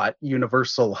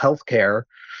universal health care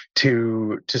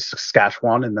to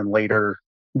Saskatchewan, and then later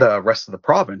the rest of the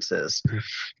provinces,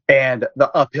 and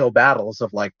the uphill battles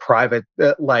of private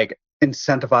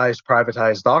incentivized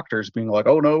privatized doctors being like,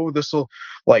 oh no, this will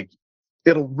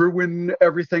it'll ruin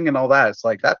everything and all that. It's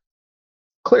like, that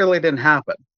clearly didn't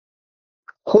happen.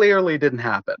 Clearly didn't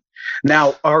happen.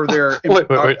 Now, are there Wait.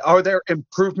 are there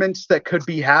improvements that could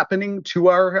be happening to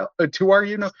our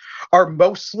our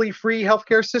mostly free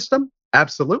healthcare system?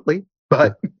 Absolutely,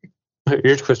 but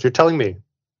Here's Chris. You're telling me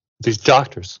these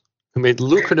doctors who made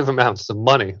lucrative amounts of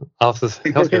money off the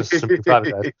healthcare system being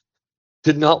privatized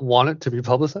did not want it to be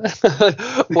publicized?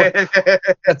 That's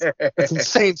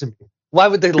insane to me. Why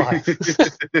would they lie?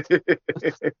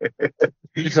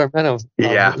 These are men of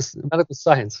Yeah. medical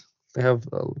science. They have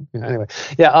anyway.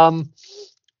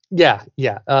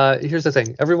 Here's the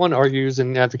thing. Everyone argues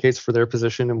and advocates for their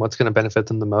position and what's going to benefit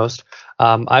them the most.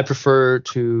 I prefer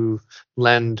to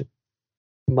lend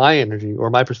my energy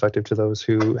or my perspective to those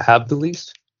who have the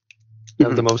least,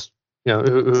 have the most,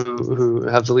 who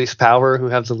have the least power, who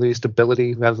have the least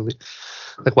ability, who have the least.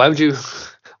 Like, why would you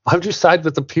side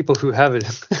with the people who have it,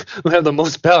 who have the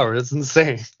most power? It's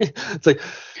insane. It's like,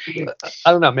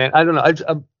 I don't know, man. I don't know.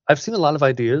 I've seen a lot of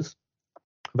ideas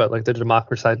about like the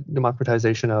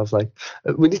democratization of like,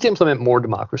 we need to implement more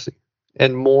democracy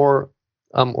and more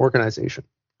organization,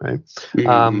 right?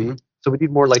 So we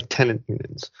need more like tenant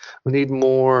unions. We need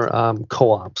more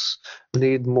co-ops. We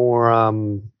need more.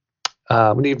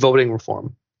 We need voting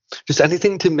reform. Just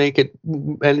anything to make it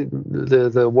and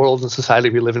the world and society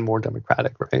we live in more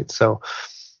democratic, right? So,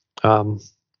 I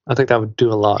think that would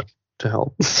do a lot to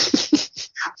help.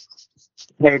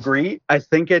 I agree. I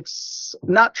think it's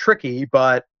not tricky,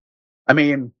 but I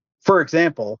mean, for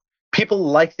example, people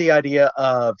like the idea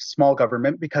of small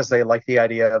government because they like the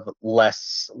idea of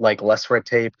less red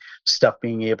tape, stuff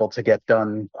being able to get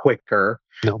done quicker.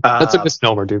 No, that's a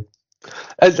misnomer, dude.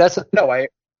 That's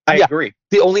I agree.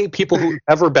 The only people who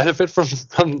ever benefit from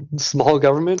small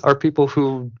government are people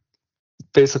who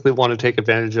basically want to take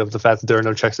advantage of the fact that there are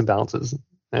no checks and balances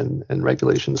and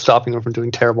regulations stopping them from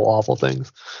doing terrible, awful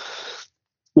things.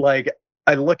 Like,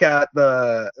 I look at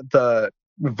the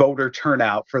voter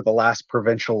turnout for the last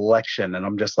provincial election, and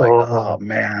I'm just like, oh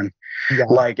man. Yeah.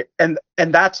 Like, and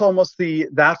that's almost the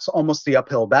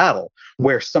uphill battle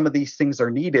where some of these things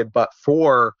are needed, but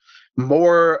for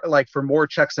more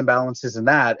checks and balances in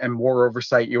that and more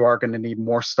oversight, you are going to need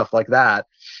more stuff like that.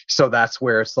 So that's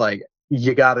where it's like,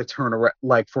 you got to turn around,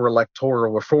 like for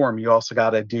electoral reform, you also got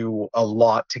to do a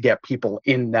lot to get people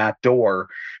in that door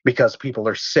because people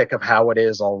are sick of how it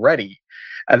is already.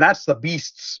 And that's the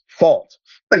beast's fault.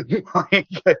 You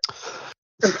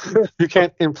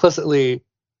can't implicitly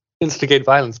instigate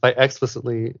violence by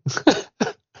explicitly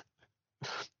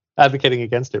advocating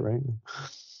against it, right?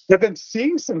 I've been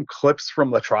seeing some clips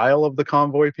from the trial of the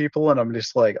convoy people, and I'm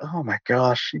just like, oh my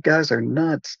gosh, you guys are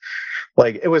nuts.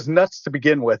 Like, it was nuts to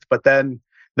begin with, but then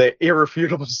the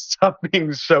irrefutable stuff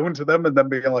being shown to them and then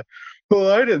being like,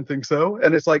 well, I didn't think so.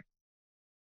 And it's like,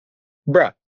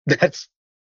 bruh, that's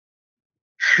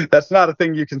not a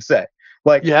thing you can say.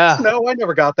 Like, yeah, no, I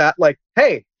never got that. Like,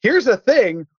 hey, here's a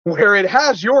thing where it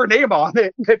has your name on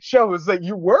it that shows that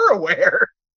you were aware.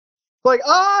 Like,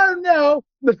 oh no,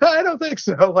 I don't think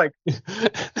so. Like, it's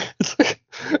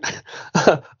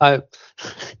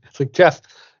like Jeff,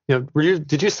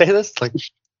 did you say this? Like,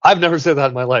 I've never said that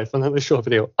in my life. And then they show a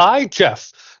video. I,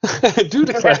 Jeff, do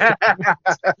declare.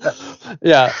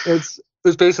 Yeah, it's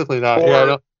basically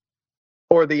that.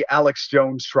 Or the Alex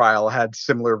Jones trial had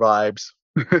similar vibes.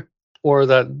 Or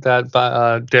that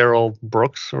Daryl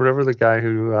Brooks or whatever, the guy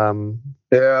who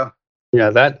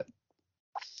that.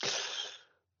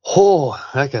 Oh,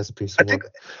 that guy's a piece of work.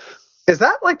 Is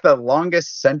that like the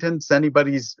longest sentence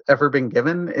anybody's ever been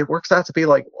given? It works out to be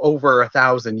like over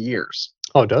 1,000 years.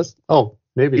 Oh, it does? Oh,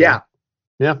 maybe. Yeah.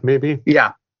 Yeah, maybe.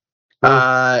 Yeah.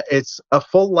 It's a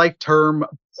full life term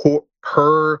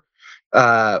per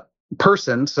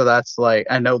person. So that's like,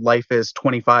 I know life is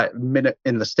 25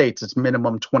 in the States, it's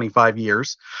minimum 25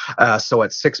 years. So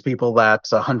at 6 people,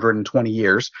 that's 120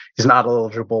 years. He's not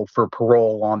eligible for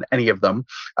parole on any of them.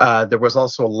 There was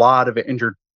also a lot of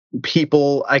injured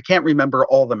people. I can't remember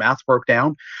all the math broke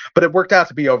down, but it worked out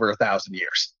to be over 1,000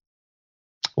 years.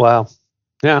 Wow.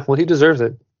 Yeah. Well, he deserves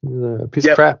it. He's a piece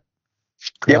of crap.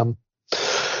 Yep.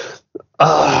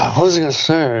 What was I going to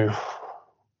say?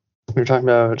 We were talking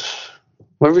about...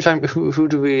 What are we talking? Who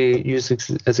do we use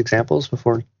as examples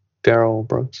before Daryl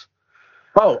Brooks?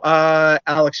 Oh,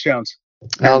 Alex Jones.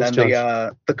 Alex and then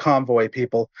Jones. The convoy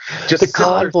people. Just the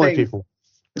convoy people.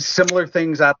 Similar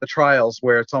things at the trials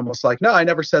where it's almost like, no, I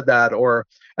never said that, or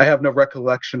I have no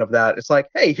recollection of that. It's like,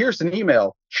 hey, here's an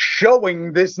email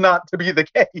showing this not to be the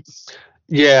case.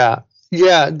 Yeah.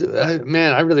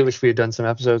 Man, I really wish we had done some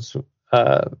episodes.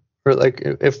 Or like,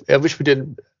 if I wish we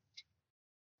did.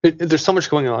 There's so much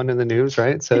going on in the news,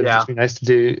 right? So it'd just be nice to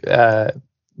do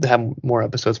have more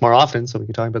episodes more often, so we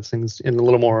can talk about things in a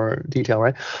little more detail,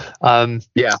 right?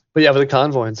 Yeah. But yeah, with the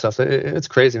convoy and stuff, it's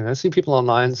crazy. And I see people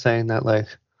online saying that, like,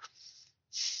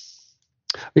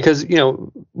 because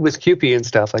with QP and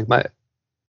stuff, like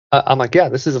I'm like, yeah,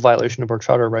 this is a violation of our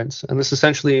charter rights, and this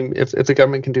essentially, if the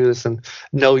government can do this, then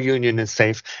no union is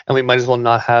safe, and we might as well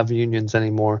not have unions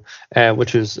anymore,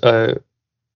 which is not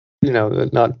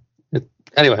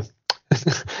anyway.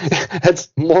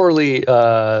 That's morally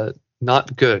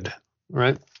not good,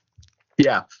 right?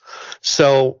 Yeah.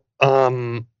 So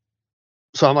I'm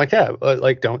like, yeah,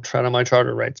 like, don't tread on my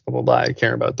charter rights, blah blah blah. I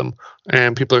care about them,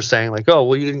 and people are saying like, oh,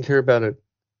 well, you didn't care about it,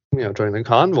 during the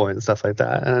convoy and stuff like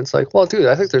that. And it's like, well, dude,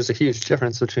 I think there's a huge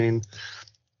difference between,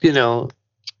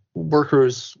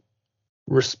 workers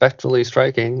respectfully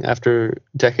striking after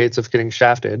decades of getting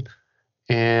shafted,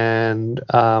 and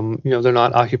they're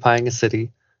not occupying a city.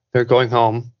 They're going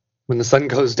home when the sun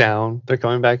goes down. They're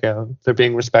coming back out. They're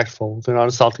being respectful. They're not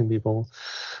assaulting people.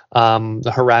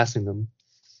 They're harassing them.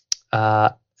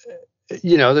 There's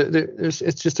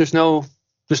no.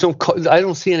 I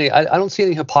don't see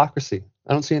any hypocrisy.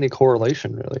 I don't see any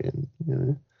correlation really.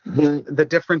 The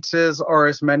differences are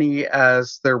as many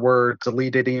as there were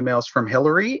deleted emails from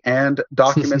Hillary and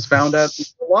documents found at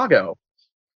Mar-a-Lago.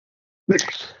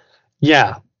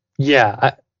 Yeah.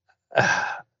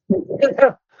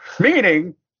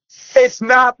 Meaning, it's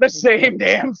not the same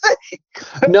damn thing.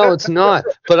 No, it's not.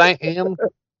 But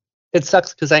it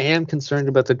sucks because I am concerned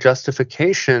about the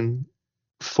justification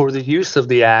for the use of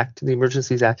the act, the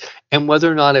Emergencies Act, and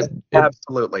whether or not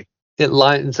Absolutely. It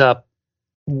lines up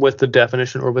with the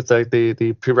definition or with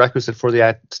the prerequisite for the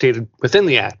act stated within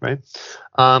the act, right?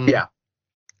 Yeah.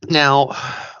 Now,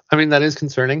 I mean, that is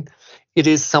concerning. It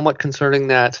is somewhat concerning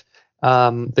that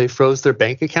they froze their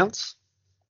bank accounts.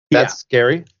 That's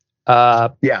scary.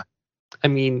 Yeah. I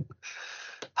mean,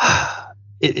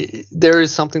 there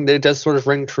is something that does sort of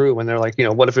ring true when they're like,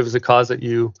 what if it was a cause that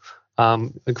you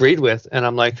agreed with? And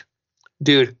I'm like,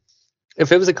 dude,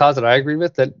 if it was a cause that I agreed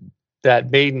with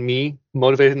that made me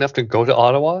motivated enough to go to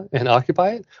Ottawa and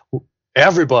occupy it,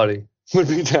 everybody would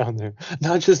be down there.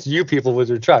 Not just you people with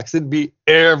your trucks. It'd be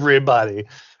everybody,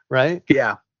 right?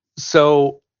 Yeah.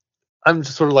 So I'm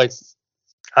just sort of like,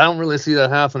 I don't really see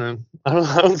that happening. I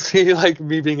don't see like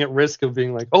me being at risk of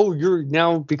being like, oh, you're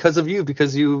now because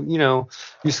you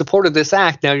supported this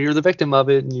act. Now you're the victim of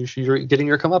it, and you're getting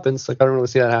your comeuppance. Like, I don't really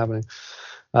see that happening.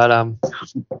 But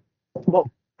well,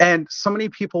 and so many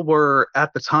people were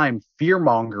at the time fear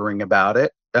mongering about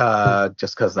it,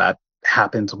 just because that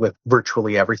happens with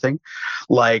virtually everything.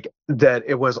 Like that,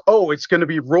 it was, it's going to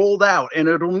be rolled out and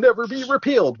it'll never be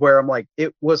repealed. Where I'm like,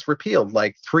 it was repealed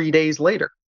like 3 days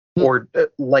later. Or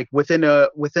like within a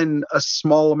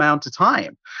small amount of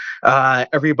time.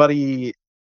 Everybody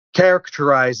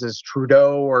characterizes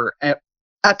Trudeau or at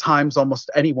times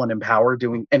almost anyone in power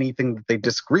doing anything that they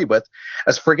disagree with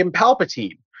as friggin'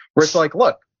 Palpatine. Where it's like,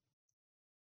 look,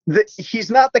 he's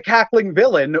not the cackling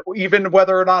villain, even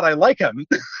whether or not I like him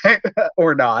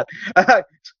or not.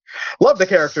 Love the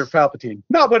character of Palpatine.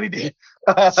 Not what he did.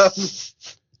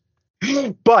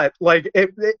 But like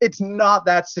it's not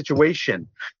that situation.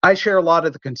 I share a lot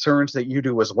of the concerns that you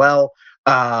do as well,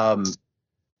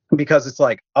 because it's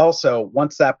like also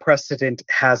once that precedent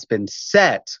has been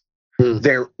set,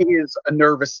 there is a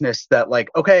nervousness that like,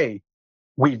 okay,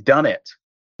 we've done it.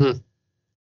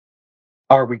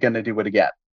 Are we going to do it again?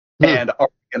 And are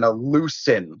we going to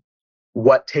loosen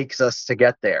what takes us to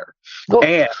get there? Well,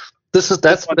 and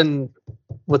that's been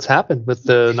what's happened with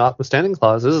the notwithstanding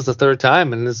clause. This is the third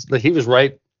time, and he was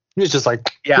right. He was just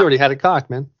like, he already had it cocked,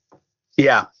 man.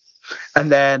 Yeah.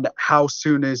 And then how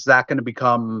soon is that going to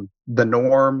become the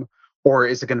norm, or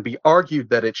is it going to be argued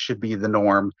that it should be the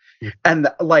norm? And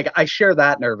like, I share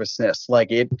that nervousness.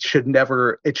 Like it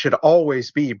should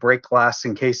always be break glass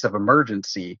in case of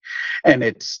emergency. And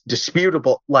it's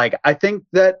disputable. Like, I think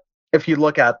that if you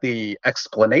look at the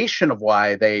explanation of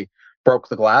why they broke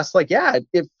the glass, like, yeah,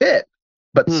 it fit.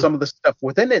 But some of the stuff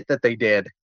within it that they did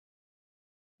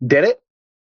it?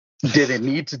 Did it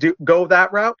need to go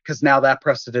that route? Because now that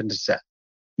precedent is set.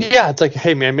 Yeah, it's like,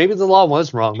 hey, man, maybe the law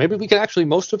was wrong. Maybe we can actually,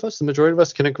 most of us, the majority of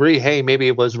us can agree, hey, maybe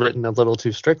it was written a little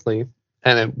too strictly.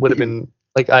 And it would have been,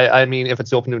 like, I mean, if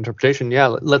it's open to interpretation, yeah,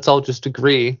 let's all just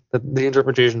agree that the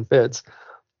interpretation fits.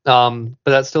 But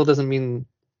that still doesn't mean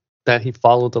that he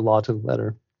followed the law to the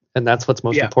letter. And that's what's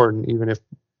most important, even if,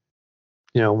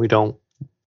 we don't.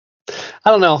 I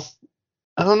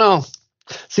don't know.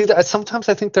 See, sometimes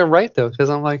I think they're right, though, because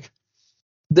I'm like,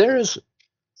 there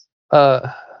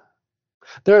are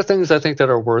things I think that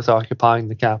are worth occupying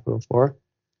the Capitol for.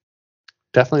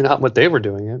 Definitely not what they were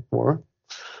doing it for.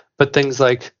 but things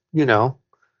like, the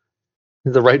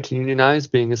right to unionize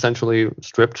being essentially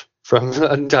stripped from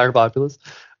an entire populace.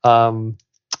 The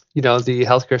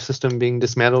healthcare system being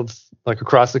dismantled like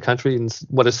across the country in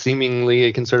what is seemingly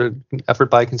a concerted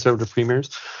effort by conservative premiers.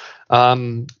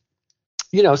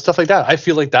 Stuff like that. I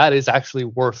feel like that is actually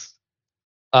worth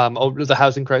over the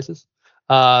housing crisis,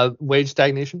 wage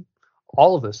stagnation,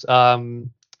 all of this.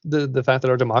 The fact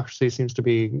that our democracy seems to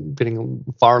be getting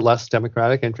far less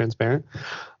democratic and transparent.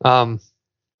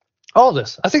 All of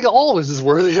this. I think all of this is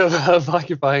worthy of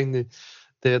occupying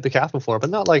the Capitol floor,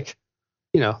 but not like,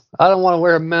 I don't want to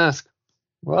wear a mask.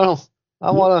 Well, I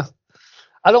don't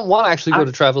want to actually go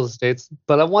to travel the states,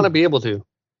 but I want to be able to.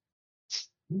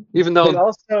 Even though. But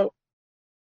also,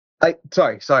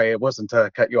 sorry, it wasn't to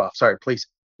cut you off. Sorry, please.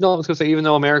 No, I was going to say, even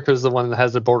though America is the one that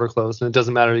has the border closed, and it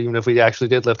doesn't matter, even if we actually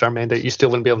did lift our mandate, you still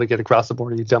wouldn't be able to get across the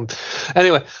border, you dumb.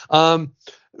 Anyway.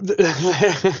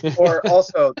 Or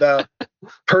also the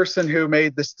person who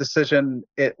made this decision,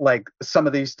 some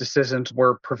of these decisions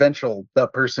were provincial. The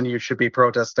person you should be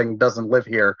protesting doesn't live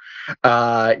here.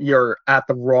 You're at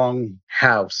the wrong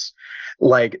house.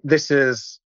 This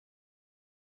is,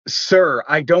 sir,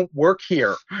 I don't work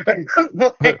here.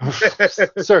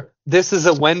 Sir, this is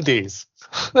a Wendy's.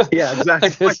 Yeah,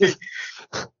 exactly.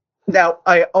 Now,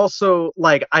 I also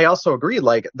agree.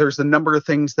 There's a number of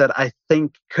things that I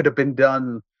think could have been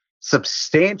done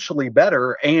substantially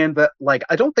better, and that,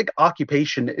 I don't think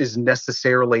occupation is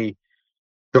necessarily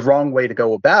the wrong way to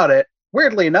go about it.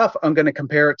 Weirdly enough, I'm going to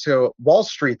compare it to Wall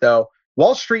Street, though.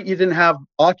 Wall Street, you didn't have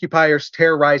occupiers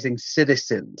terrorizing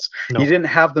citizens. No. You didn't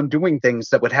have them doing things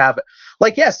that would have,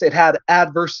 yes, it had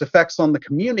adverse effects on the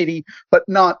community, but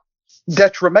not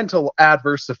detrimental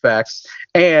adverse effects.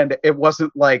 And it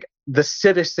wasn't like the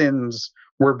citizens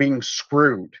were being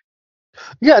screwed.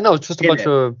 Yeah, no, it's just a bunch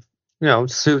of,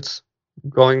 suits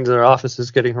going to their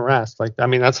offices getting harassed.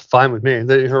 That's fine with me.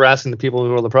 They're harassing the people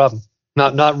who are the problem.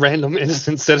 Not random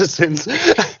innocent citizens.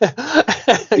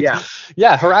 Yeah.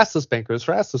 Yeah, harass those bankers,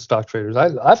 harass those stock traders.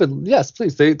 Yes,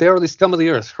 please. They are the scum of the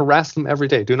earth. Harass them every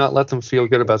day. Do not let them feel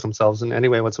good about themselves in any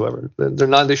way whatsoever.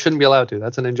 They shouldn't be allowed to.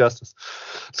 That's an injustice.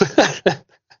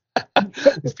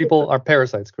 These people are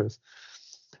parasites, Chris.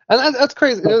 And that's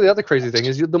crazy. The other crazy thing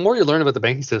is the more you learn about the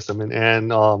banking system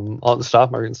and all the stock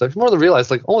market and stuff, the more you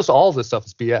realize almost all of this stuff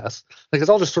is BS. It's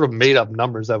all just sort of made up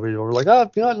numbers that we're like,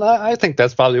 I think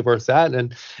that's probably worth that.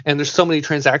 And there's so many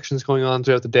transactions going on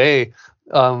throughout the day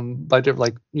by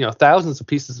different, thousands of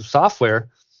pieces of software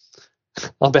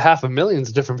on behalf of millions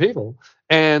of different people.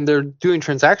 And they're doing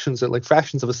transactions at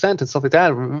fractions of a cent and stuff like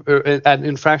that, or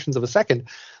in fractions of a second.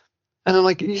 And I'm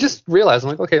you just realize,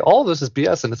 okay, all of this is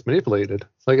BS and it's manipulated.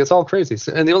 It's all crazy.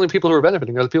 And the only people who are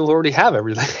benefiting are the people who already have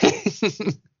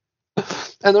everything.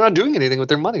 And they're not doing anything with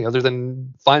their money other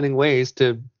than finding ways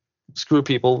to screw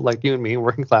people like you and me,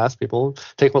 working class people,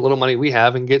 take what little money we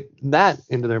have and get that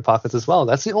into their pockets as well.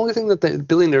 That's the only thing that the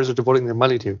billionaires are devoting their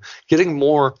money to, getting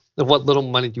more of what little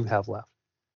money you have left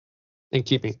and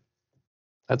keeping.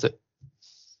 That's it.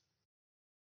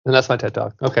 And that's my TED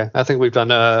Talk. Okay, I think we've done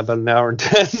about an hour and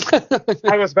 10.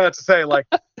 I was about to say, I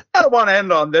don't want to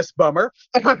end on this bummer.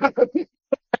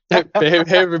 Hey,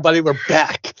 everybody, we're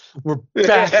back. We're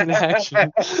back in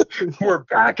action. We're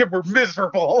back and we're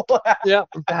miserable. Yeah,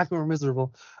 we're back and we're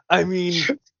miserable.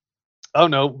 Oh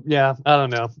no, yeah, I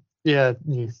don't know. Yeah.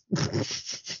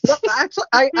 Well,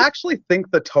 I actually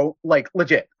think the tone,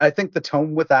 legit, I think the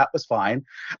tone with that was fine,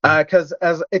 because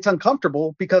as it's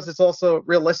uncomfortable because it's also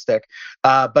realistic,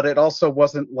 but it also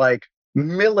wasn't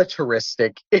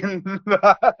militaristic in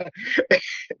the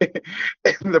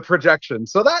projection.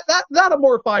 So that I'm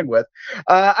more fine with.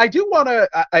 I do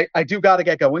got to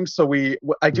get going, so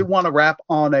I do want to wrap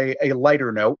on a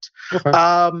lighter note.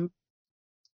 Okay.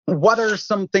 What are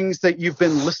some things that you've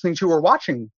been listening to or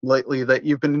watching lately that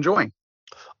you've been enjoying?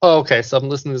 Oh, okay, so I'm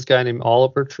listening to this guy named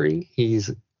Oliver Tree. He's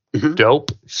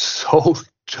dope. So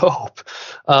dope.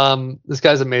 This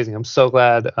guy's amazing. I'm so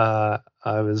glad I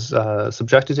was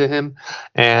subjected to him.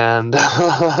 And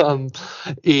I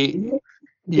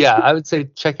would say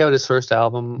check out his first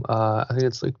album. I think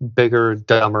it's Bigger,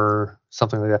 Dumber,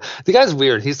 something like that. The guy's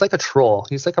weird. He's like a troll.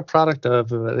 He's like a product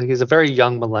of, he's a very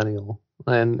young millennial.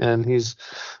 And he's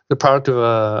the product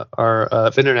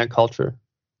of internet culture,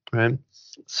 right?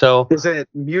 So is it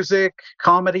music,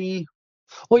 comedy?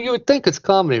 Well, you would think it's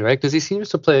comedy, right? Because he seems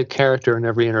to play a character in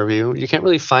every interview. You can't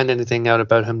really find anything out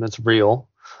about him that's real.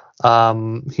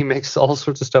 He makes all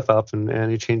sorts of stuff up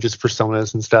and he changes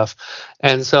personas and stuff.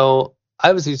 And so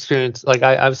I was experienced,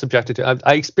 I was subjected to.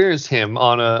 I experienced him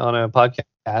on a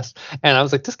podcast, and I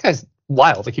was like, this guy's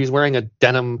wild. He was wearing a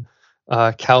denim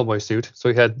cowboy suit. So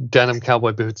he had denim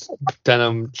cowboy boots,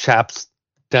 denim chaps,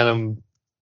 denim,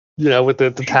 with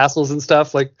the tassels and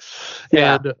stuff, like,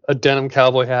 Yeah. and a denim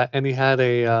cowboy hat, and he had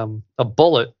a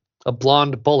bullet, a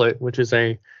blonde bullet, which is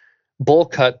a bowl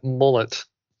cut mullet,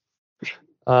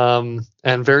 and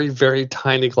very, very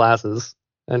tiny glasses,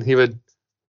 and he would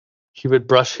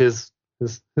brush his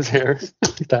hair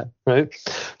like that, right?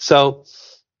 So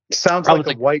Sounds I like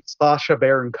was a white Sacha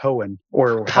Baron Cohen,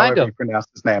 or Kind however of. you pronounce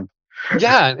his name.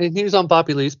 yeah, and he was on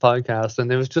Bobby Lee's podcast,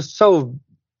 and it was just so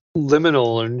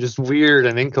liminal and just weird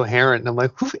and incoherent. And I'm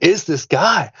like, who is this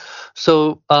guy?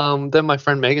 So then my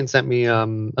friend Megan sent me a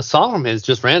song from his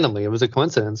just randomly. It was a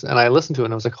coincidence, and I listened to it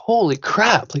and I was like, holy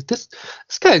crap! Like this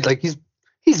guy, like he's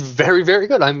very, very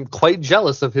good. I'm quite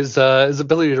jealous of his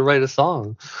ability to write a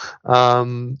song.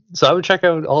 So I would check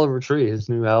out Oliver Tree, his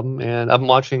new album, and I'm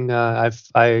watching.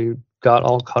 I got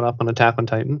all caught up on Attack on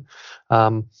Titan.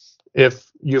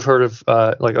 If you've heard of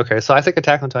so I think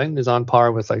Attack on Titan is on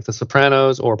par with like The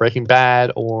Sopranos or Breaking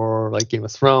Bad or like Game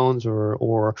of Thrones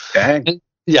or Dang.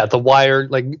 The Wire,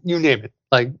 like you name it.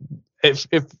 Like if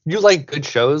you like good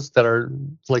shows that are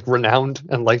like renowned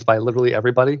and liked by literally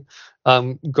everybody,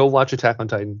 go watch Attack on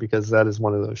Titan, because that is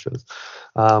one of those shows.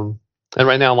 And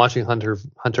right now I'm watching Hunter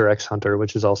x Hunter,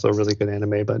 which is also a really good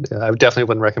anime, but I definitely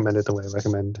wouldn't recommend it the way I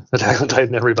recommend Attack on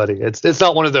Titan to everybody. It's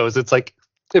not one of those. It's like,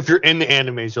 if you're into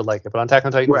animes, you'll like it. But on Attack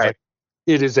on Titan, Right.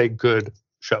 it is a good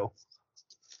show.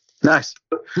 Nice.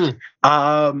 What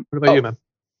about you, man?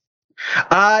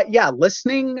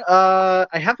 Listening. I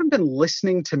haven't been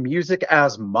listening to music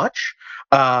as much,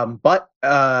 but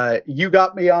you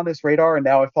got me on his radar, and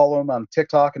now I follow him on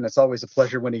TikTok, and it's always a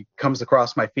pleasure when he comes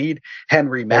across my feed.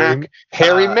 Henry Mack.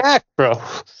 Harry Mack, bro.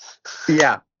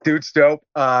 Yeah, dude's dope.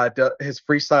 His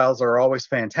freestyles are always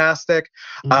fantastic.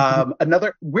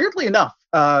 Weirdly enough,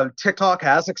 TikTok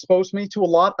has exposed me to a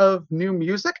lot of new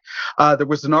music. There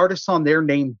was an artist on there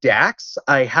named Dax.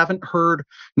 I haven't heard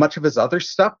much of his other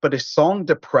stuff, but his song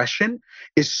Depression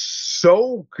is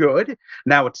so good.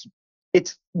 Now it's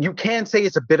you can say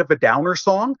it's a bit of a downer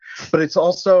song, but it's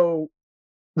also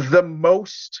the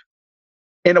most,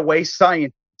 in a way,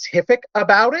 scientific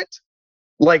about it.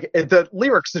 Like, the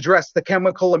lyrics address the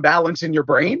chemical imbalance in your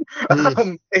brain.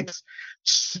 It's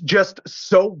just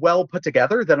so well put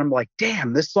together that I'm like,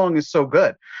 damn, this song is so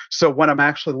good. So when I'm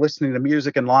actually listening to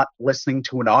music and not listening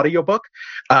to an audiobook,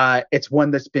 it's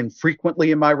one that's been frequently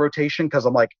in my rotation, because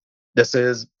I'm like, this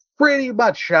is pretty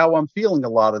much how I'm feeling a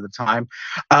lot of the time.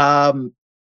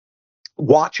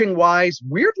 Watching wise,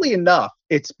 weirdly enough,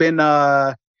 it's been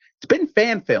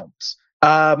fan films.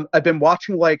 I've been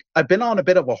watching, I've been on a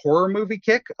bit of a horror movie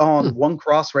kick on One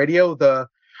Cross Radio. The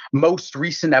most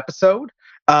recent episode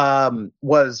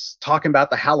was talking about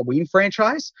the Halloween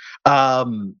franchise.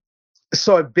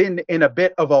 So I've been in a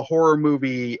bit of a horror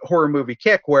movie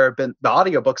kick, where the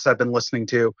audiobooks I've been listening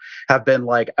to have been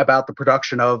like about the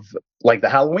production of like the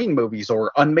Halloween movies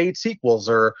or unmade sequels,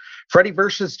 or Freddy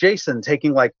versus Jason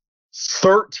taking like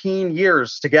 13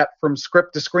 years to get from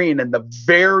script to screen, and the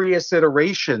various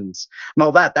iterations and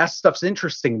all that. That stuff's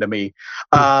interesting to me.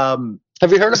 Have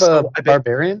you heard of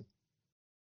Barbarian?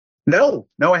 No,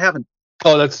 I haven't.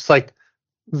 Oh, that's like,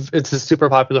 it's a super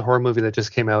popular horror movie that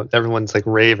just came out. Everyone's like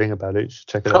raving about it. You should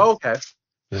check it out. Oh, okay.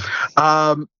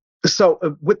 Yeah.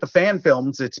 So with the fan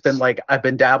films, it's been like I've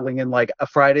been dabbling in like a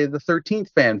Friday the 13th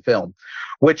fan film,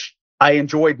 which I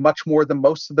enjoyed much more than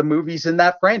most of the movies in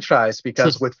that franchise,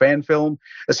 because with fan film,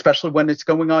 especially when it's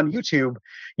going on YouTube,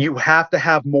 you have to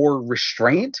have more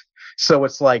restraint. So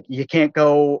it's like you can't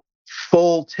go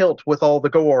full tilt with all the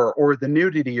gore or the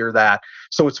nudity or that.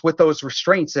 So it's with those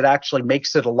restraints, it actually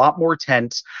makes it a lot more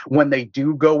tense. When they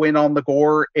do go in on the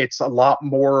gore, it's a lot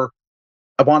more,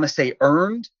 I want to say,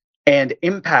 earned and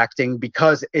impacting,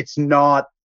 because it's not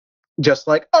just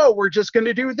like, oh, we're just going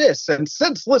to do this and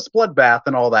senseless bloodbath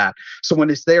and all that. So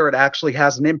when it's there, it actually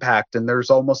has an impact, and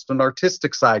there's almost an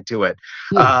artistic side to it.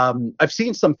 I've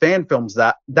seen some fan films.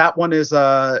 That one is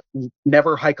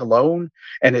Never Hike Alone,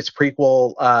 and its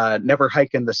prequel, Never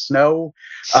Hike in the Snow.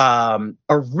 A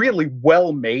really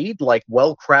well made, like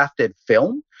well crafted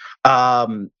film.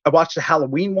 I watched a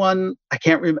Halloween one. I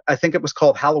can't remember. I think it was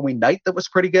called Halloween Night. That was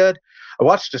pretty good. I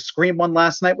watched a Scream one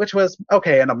last night, which was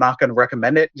okay, and I'm not going to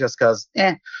recommend it just because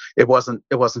it wasn't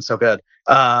so good.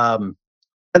 And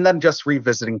then just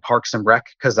revisiting Parks and Rec,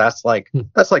 because that's like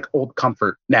old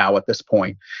comfort now at this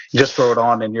point. You just throw it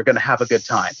on and you're going to have a good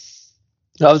time.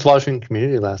 I was watching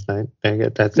Community last night. I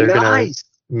get that they're going to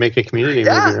make a Community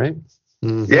movie, right?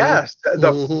 Mm-hmm. Yes,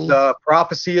 the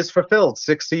prophecy is fulfilled.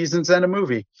 6 seasons and a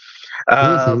movie.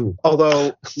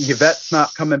 Although Yvette's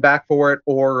not coming back for it,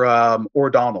 or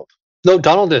Donald. No,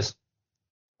 Donald is.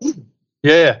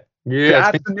 Yeah. It's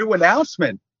That's the new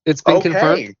announcement. been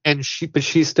confirmed, Okay. and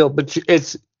she's coming.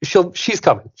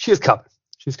 She's coming.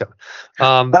 She's coming.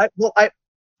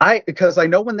 Because I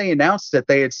know when they announced it,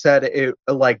 they had said it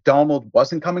like Donald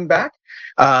wasn't coming back.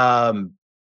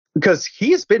 Because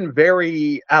he's been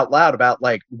very out loud about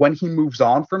like when he moves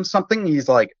on from something, he's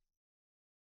like,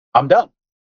 I'm done.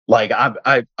 Like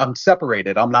I'm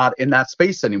separated. I'm not in that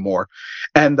space anymore.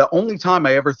 And the only time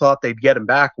I ever thought they'd get him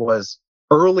back was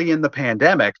early in the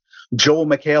pandemic. Joel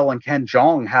McHale and Ken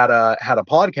Jeong had a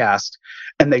podcast,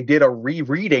 and they did a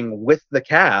rereading with the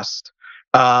cast.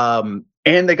 And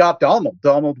they got Donald.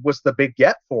 Donald was the big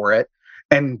get for it.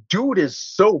 And dude is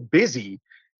so busy,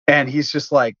 and he's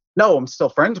just like, no, I'm still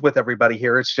friends with everybody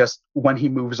here. It's just when he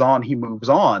moves on, he moves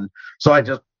on.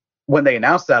 So when they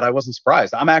announced that, I wasn't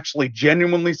surprised. I'm actually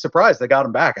genuinely surprised they got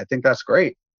him back. I think that's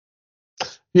great.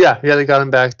 Yeah, they got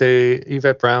him back.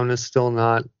 Yvette Brown is still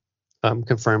not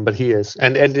confirmed, but he is.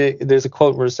 And there's a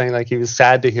quote where it's saying like he was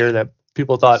sad to hear that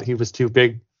people thought he was too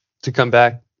big to come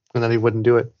back and that he wouldn't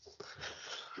do it.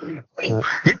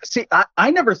 See,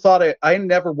 I never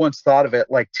once thought of it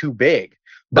like too big.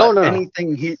 But No.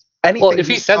 anything Well, if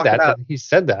he he's said talking that, about, then he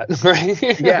said that,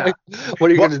 right? Yeah. Like,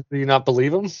 what are you going to do? You not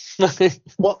believe him?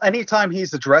 well, anytime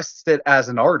he's addressed it as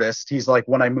an artist, he's like,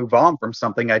 when I move on from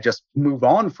something, I just move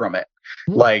on from it.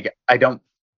 Like I'm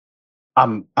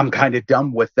kind of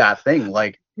done with that thing.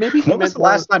 Like, Maybe when was the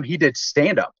last time he did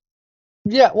stand up?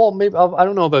 Yeah, well, maybe I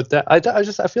don't know about that. I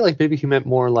feel like maybe he meant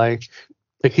more like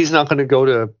he's not going to go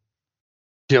to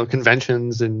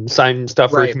conventions and sign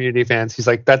stuff for Right. community fans. He's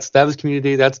like, that was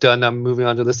community, that's done. I'm moving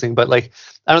on to this thing. But like,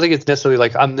 I don't think it's necessarily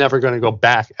like I'm never going to go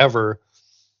back ever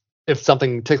if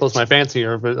something tickles my fancy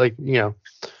or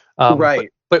right.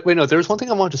 But wait, no, there's one thing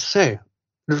I wanted to say.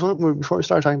 There's one before we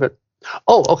start talking about.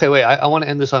 Oh, okay, wait. I want to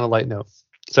end this on a light note.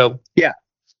 So Yeah.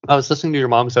 I was listening to your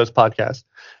Mom's House podcast,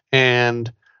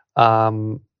 and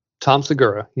Tom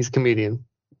Segura, he's a comedian.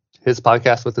 His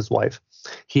podcast with his wife.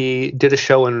 He did a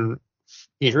show in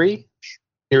Erie,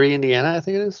 Indiana, I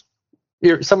think it is.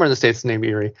 Somewhere in the States named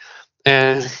Erie.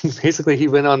 And basically he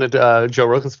went on a Joe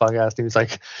Rogan's podcast and he was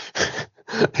like,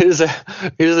 here's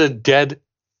a dead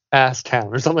ass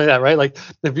town or something like that, right? Like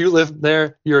if you live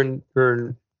there,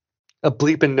 you're a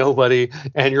bleeping nobody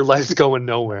and your life's going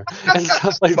nowhere and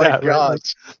stuff like My that. Right? God. Like,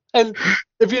 and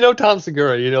if you know Tom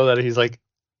Segura, you know that he's like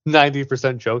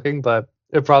 90% joking, but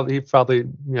he probably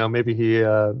maybe he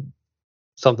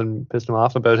something pissed him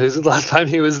off about his last time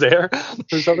he was there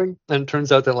or something. And it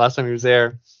turns out that last time he was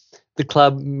there, the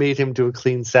club made him do a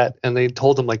clean set, and they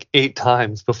told him like 8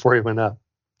 times before he went up.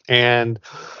 And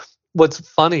what's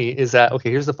funny is that, okay,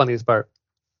 here's the funniest part.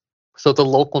 So the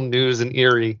local news in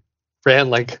Erie ran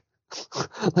like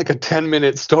a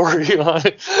 10-minute story on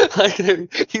it. Like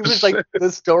he was like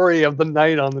the story of the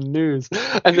night on the news,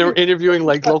 and they were interviewing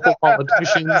like local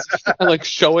politicians and like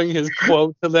showing his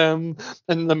quote to them.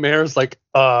 And the mayor's like,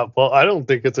 well, I don't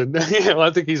think it's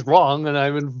I think he's wrong, and I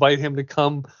invite him to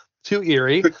come to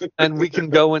Erie, and we can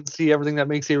go and see everything that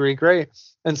makes Erie great.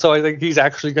 And so I think he's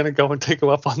actually going to go and take him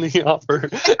up on the offer.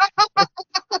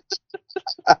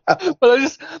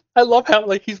 But I love how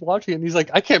like he's watching it and he's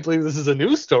like, I can't believe this is a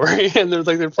news story. And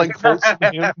they're playing quotes from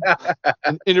him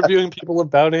and interviewing people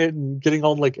about it and getting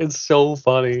all like, it's so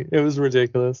funny. It was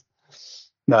ridiculous.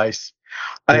 Nice.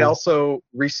 Yeah. I also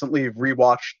recently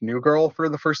rewatched New Girl for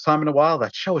the first time in a while.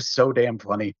 That show is so damn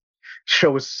funny.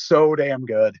 Show is so damn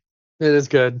good. It is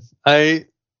good. I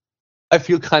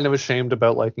feel kind of ashamed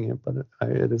about liking it, but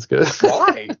it is good.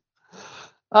 Why?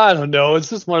 I don't know. It's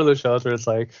just one of those shows where it's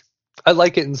like, I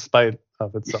like it in spite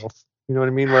of itself. You know what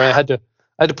I mean? Where I had to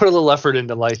put a little effort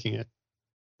into liking it,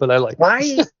 but I like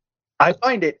it. I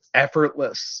find it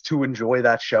effortless to enjoy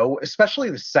that show, especially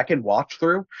the second watch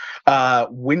through.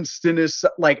 Winston is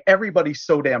like, everybody's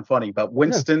so damn funny, but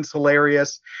Winston's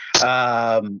hilarious.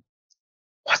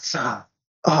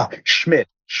 Schmidt.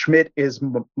 Schmidt is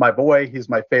my boy. He's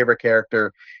my favorite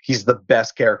character. He's the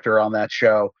best character on that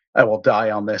show. I will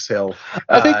die on this hill.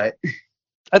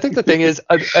 I think the thing is,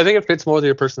 I think it fits more with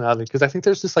your personality, because I think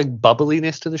there's this like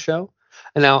bubbliness to the show.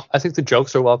 And now I think the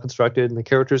jokes are well constructed and the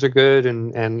characters are good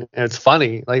and it's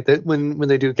funny. Like that when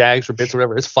they do gags or bits or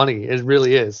whatever, it's funny. It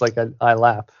really is. Like I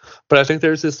laugh. But I think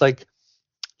there's this like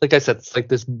I said, it's like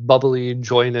this bubbly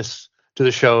joyness to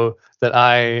the show that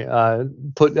I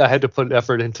had to put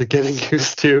effort into getting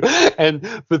used to.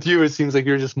 And with you, it seems like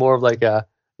you're just more of like a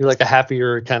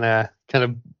happier kind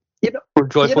of more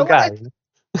joyful guy.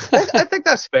 I think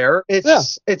that's fair.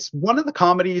 It's one of the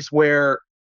comedies where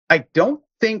I don't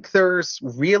think there's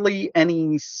really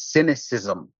any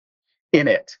cynicism in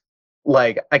it.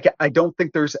 Like I don't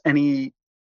think there's any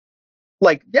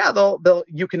like, yeah, they'll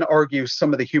you can argue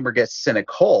some of the humor gets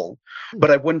cynical,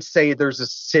 but I wouldn't say there's a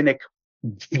cynic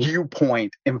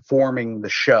viewpoint informing the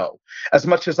show. As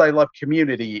much as I love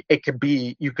Community, it could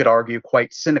be, you could argue,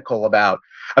 quite cynical about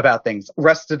things.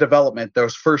 Arrested Development,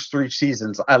 those first 3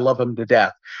 seasons, I love them to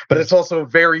death, but it's also a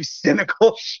very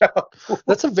cynical show.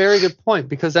 That's a very good point,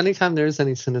 because anytime there's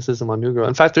any cynicism on New Girl,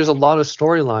 in fact, there's a lot of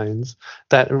storylines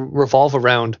that revolve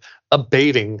around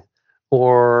abating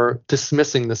or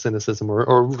dismissing the cynicism,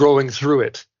 or growing through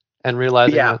it and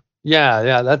realizing that,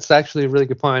 yeah, that's actually a really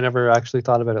good point. I never actually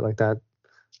thought about it like that.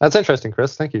 That's interesting,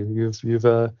 Chris. Thank you. You've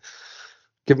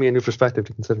given me a new perspective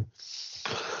to consider.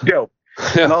 Yo.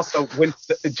 Yeah. And also,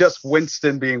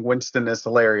 Winston being Winston is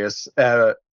hilarious.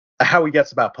 How he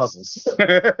gets about puzzles.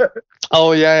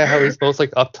 Oh yeah, how he's both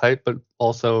like uptight but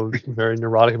also very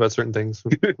neurotic about certain things,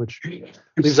 which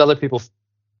leaves other people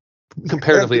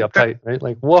comparatively uptight, right?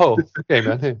 Like, whoa, okay,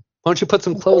 man, hey, why don't you put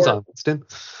some clothes on, Winston?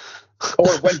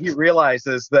 Or when he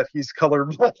realizes that he's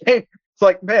colorblind, it's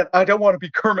like, man, I don't want to be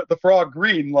Kermit the Frog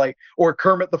green, like, or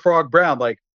Kermit the Frog brown,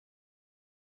 like.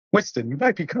 Winston, you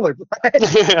might be colorblind.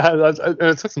 Yeah,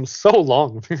 it took him so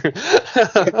long.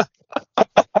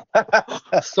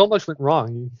 So much went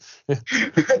wrong.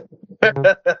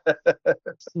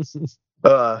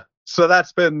 So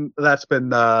that's been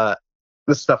the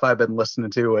stuff I've been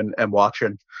listening to and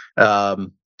watching.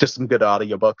 Just some good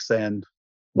audiobooks and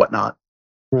whatnot.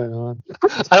 Right on.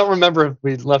 I don't remember if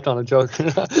we left on a joke.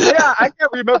 Yeah, I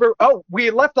can't remember. Oh,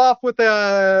 we left off with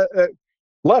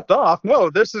left off. No,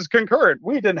 this is concurrent.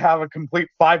 We didn't have a complete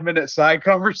 5-minute side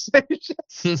conversation.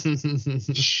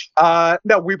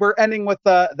 No, we were ending with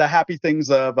the happy things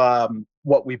of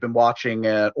what we've been watching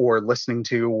or listening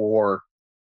to or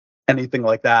anything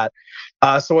like that.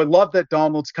 So I love that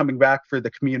Donald's coming back for the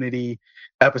Community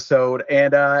episode,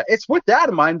 and it's with that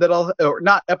in mind that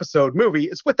movie.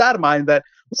 It's with that in mind that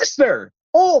listener,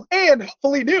 old and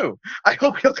hopefully new, I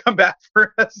hope he'll come back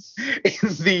for us in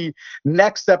the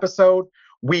next episode.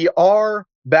 We are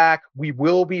back. We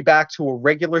will be back to a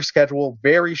regular schedule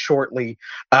very shortly.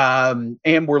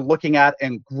 And we're looking at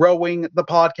and growing the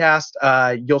podcast.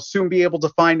 You'll soon be able to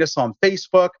find us on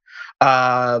Facebook.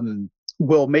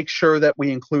 We'll make sure that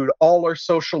we include all our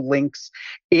social links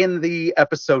in the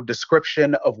episode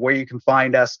description of where you can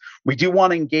find us. We do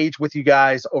want to engage with you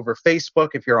guys over Facebook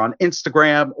if you're on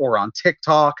Instagram or on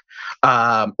TikTok,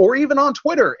 or even on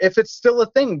Twitter if it's still a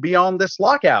thing beyond this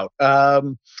lockout.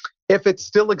 If it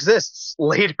still exists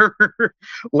later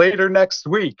next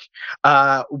week,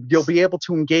 you'll be able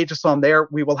to engage us on there.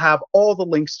 We will have all the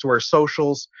links to our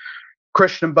socials.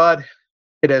 Christian Bud,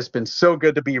 it has been so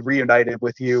good to be reunited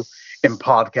with you in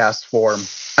podcast form.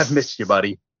 I've missed you,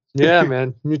 buddy. Yeah,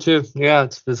 man. Me too. Yeah,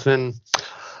 it's been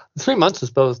 3 months is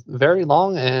both very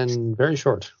long and very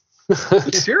short.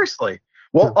 Seriously.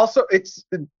 Well, also, it's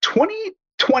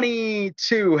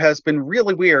 2022 has been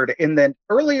really weird in that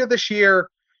earlier this year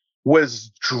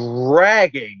was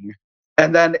dragging.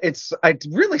 And then I'd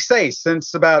really say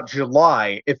since about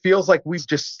July, it feels like we've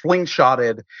just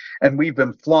slingshotted and we've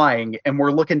been flying and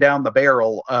we're looking down the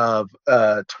barrel of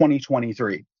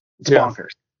 2023. It's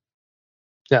bonkers.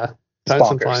 Yeah. Time's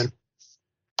been flying.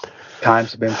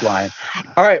 Time's been flying.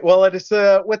 All right. Well, it is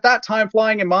with that time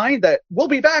flying in mind that we'll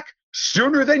be back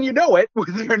sooner than you know it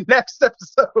with our next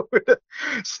episode.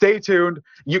 Stay tuned.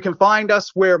 You can find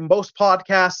us where most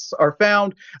podcasts are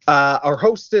found. Our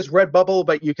host is Redbubble,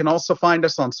 but you can also find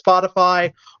us on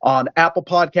Spotify, on Apple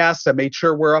Podcasts. I made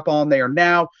sure we're up on there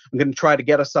now. I'm going to try to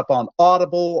get us up on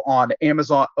Audible, on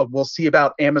Amazon. We'll see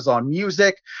about Amazon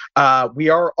Music. We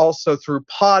are also through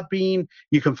Podbean.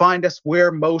 You can find us where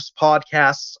most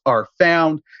podcasts are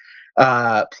found.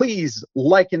 Please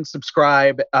like and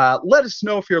subscribe. Let us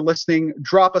know if you're listening.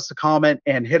 Drop us a comment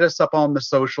and hit us up on the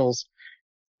socials.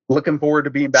 Looking forward to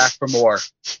being back for more.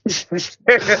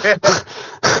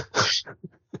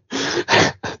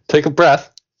 Take a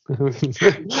breath.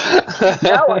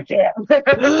 Now I can.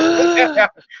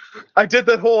 I did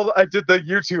the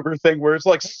YouTuber thing where it's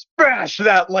like smash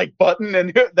that like button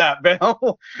and hit that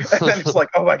bell, and then it's like,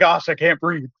 oh my gosh, I can't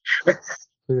breathe.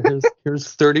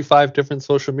 Here's 35 different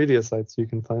social media sites you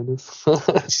can find us.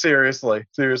 Seriously.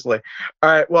 All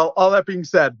right. Well, all that being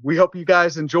said, we hope you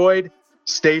guys enjoyed.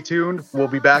 Stay tuned. We'll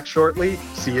be back shortly.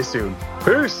 See you soon.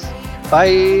 Peace.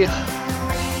 Bye.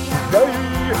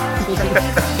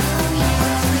 Bye.